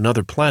seed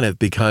another planet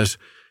because,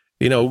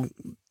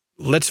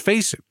 let's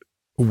face it,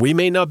 we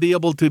may not be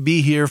able to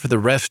be here for the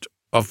rest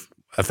of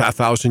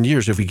 1,000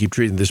 years if we keep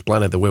treating this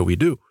planet the way we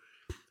do.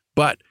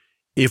 But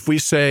if we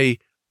say,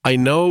 I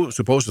know,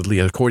 supposedly,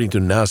 according to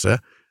NASA,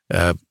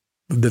 the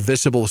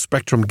visible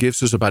spectrum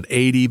gives us about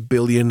 80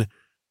 billion,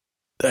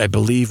 I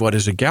believe,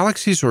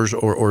 galaxies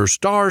or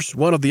stars,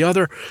 one or the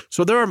other.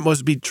 So there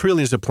must be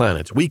trillions of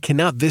planets. We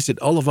cannot visit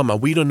all of them,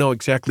 and we don't know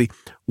exactly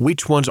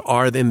which ones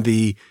are in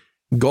the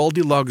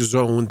Goldilocks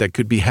zone that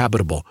could be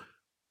habitable.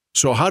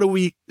 So how do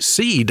we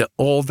seed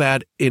all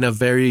that in a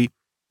very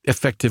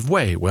effective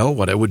way? Well,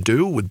 what I would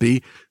do would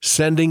be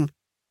sending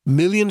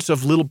millions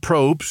of little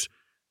probes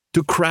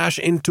to crash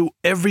into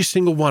every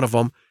single one of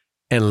them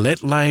and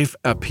let life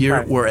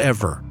appear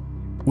wherever.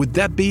 Would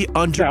that be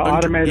would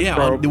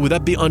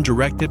that be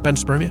undirected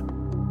panspermia?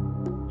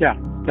 Yeah,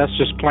 that's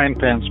just plain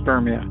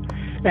panspermia.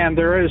 And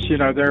there is,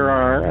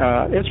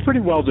 it's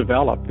pretty well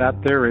developed,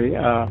 that theory.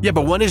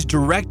 But one is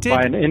directed.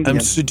 By an Indian. I'm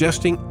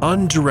suggesting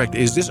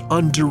undirected. Is this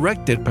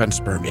undirected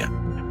panspermia?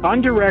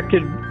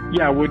 Undirected,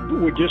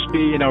 would just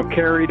be,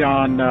 carried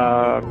on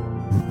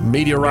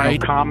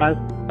meteorite, comet,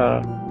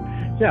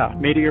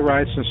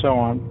 meteorites and so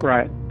on.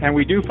 Right. And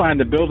we do find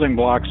the building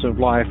blocks of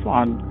life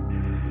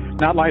on,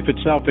 not life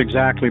itself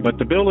exactly, but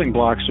the building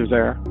blocks are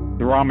there.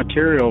 The raw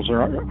materials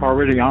are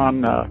already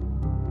on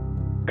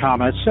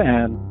comets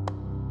and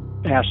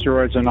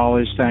asteroids and all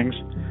these things.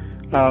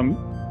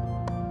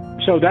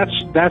 So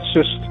that's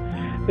just,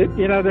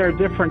 there are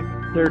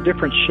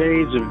different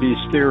shades of these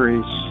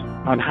theories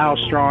on how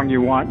strong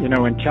you want,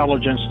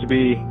 intelligence to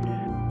be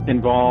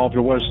involved,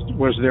 or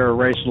was there a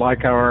race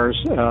like ours?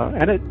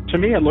 And to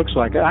me, it looks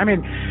like it. I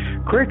mean,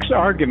 Crick's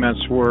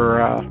arguments were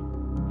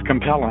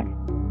compelling,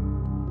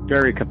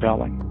 very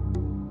compelling.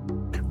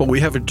 Well, we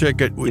have to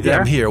take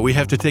I'm here. We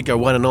have to take our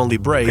one and only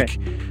break. Okay.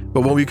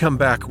 But when we come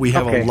back, we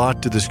have a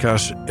lot to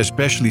discuss,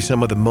 especially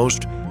some of the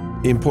most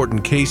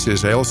important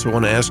cases. I also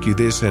want to ask you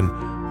this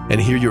and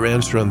hear your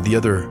answer on the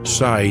other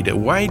side.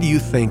 Why do you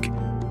think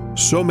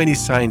so many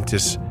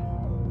scientists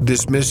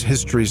dismiss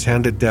histories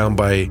handed down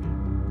by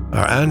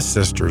our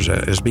ancestors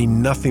as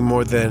being nothing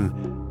more than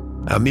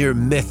a mere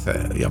myth,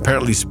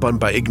 apparently spun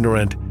by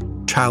ignorant,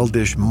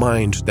 childish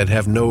minds that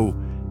have no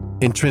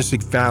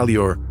intrinsic value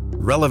or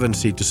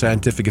relevancy to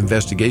scientific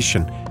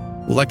investigation?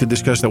 We'd like to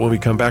discuss that when we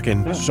come back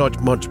and so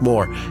much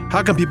more.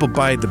 How can people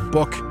buy the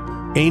book,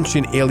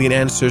 Ancient Alien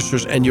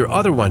Ancestors, and your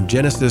other one,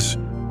 Genesis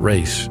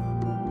Race?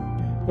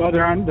 Well,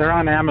 they're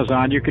on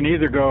Amazon. You can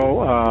either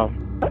go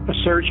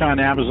search on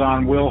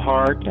Amazon Will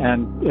Hart,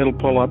 and it'll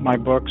pull up my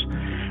books,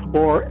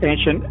 or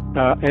Ancient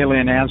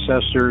Alien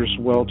Ancestors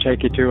will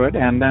take you to it,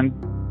 and then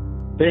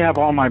they have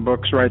all my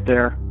books right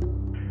there,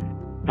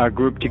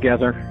 grouped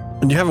together.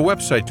 And you have a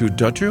website too,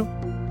 don't you?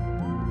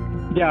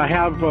 Yeah, I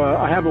have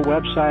a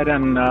website,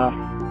 and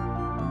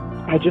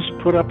I just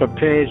put up a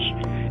page.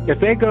 If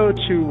they go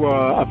to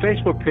a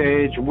Facebook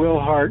page, Will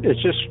Hart,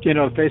 it's just,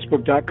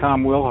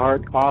 facebook.com, Will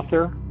Hart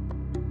author,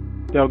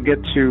 they'll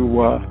get to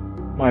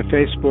my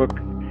Facebook,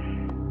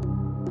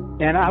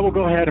 and I will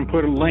go ahead and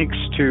put links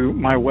to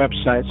my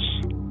websites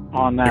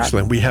on that.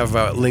 Excellent. We have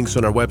links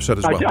on our website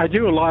as well. I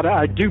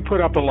do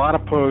put up a lot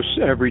of posts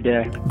every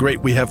day.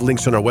 Great. We have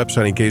links on our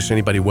website in case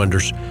anybody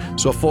wonders.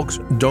 So, folks,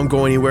 don't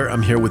go anywhere.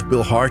 I'm here with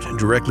Bill Hart,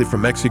 directly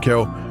from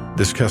Mexico,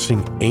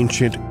 discussing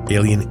ancient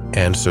alien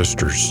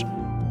ancestors.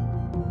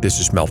 This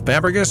is Mel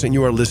Fabregas, and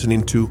you are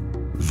listening to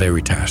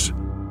Veritas.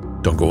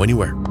 Don't go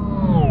anywhere.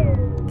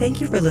 Thank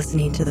you for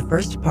listening to the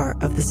first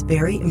part of this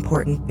very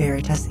important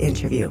Veritas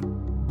interview.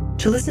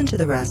 To listen to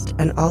the rest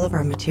and all of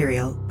our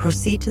material,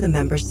 proceed to the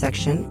members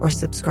section or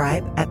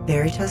subscribe at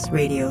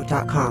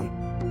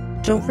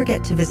veritasradio.com. Don't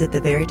forget to visit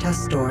the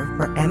Veritas store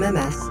for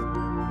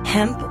MMS,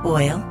 hemp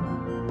oil,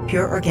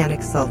 pure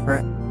organic sulfur,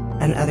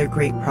 and other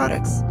great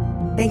products.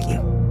 Thank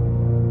you.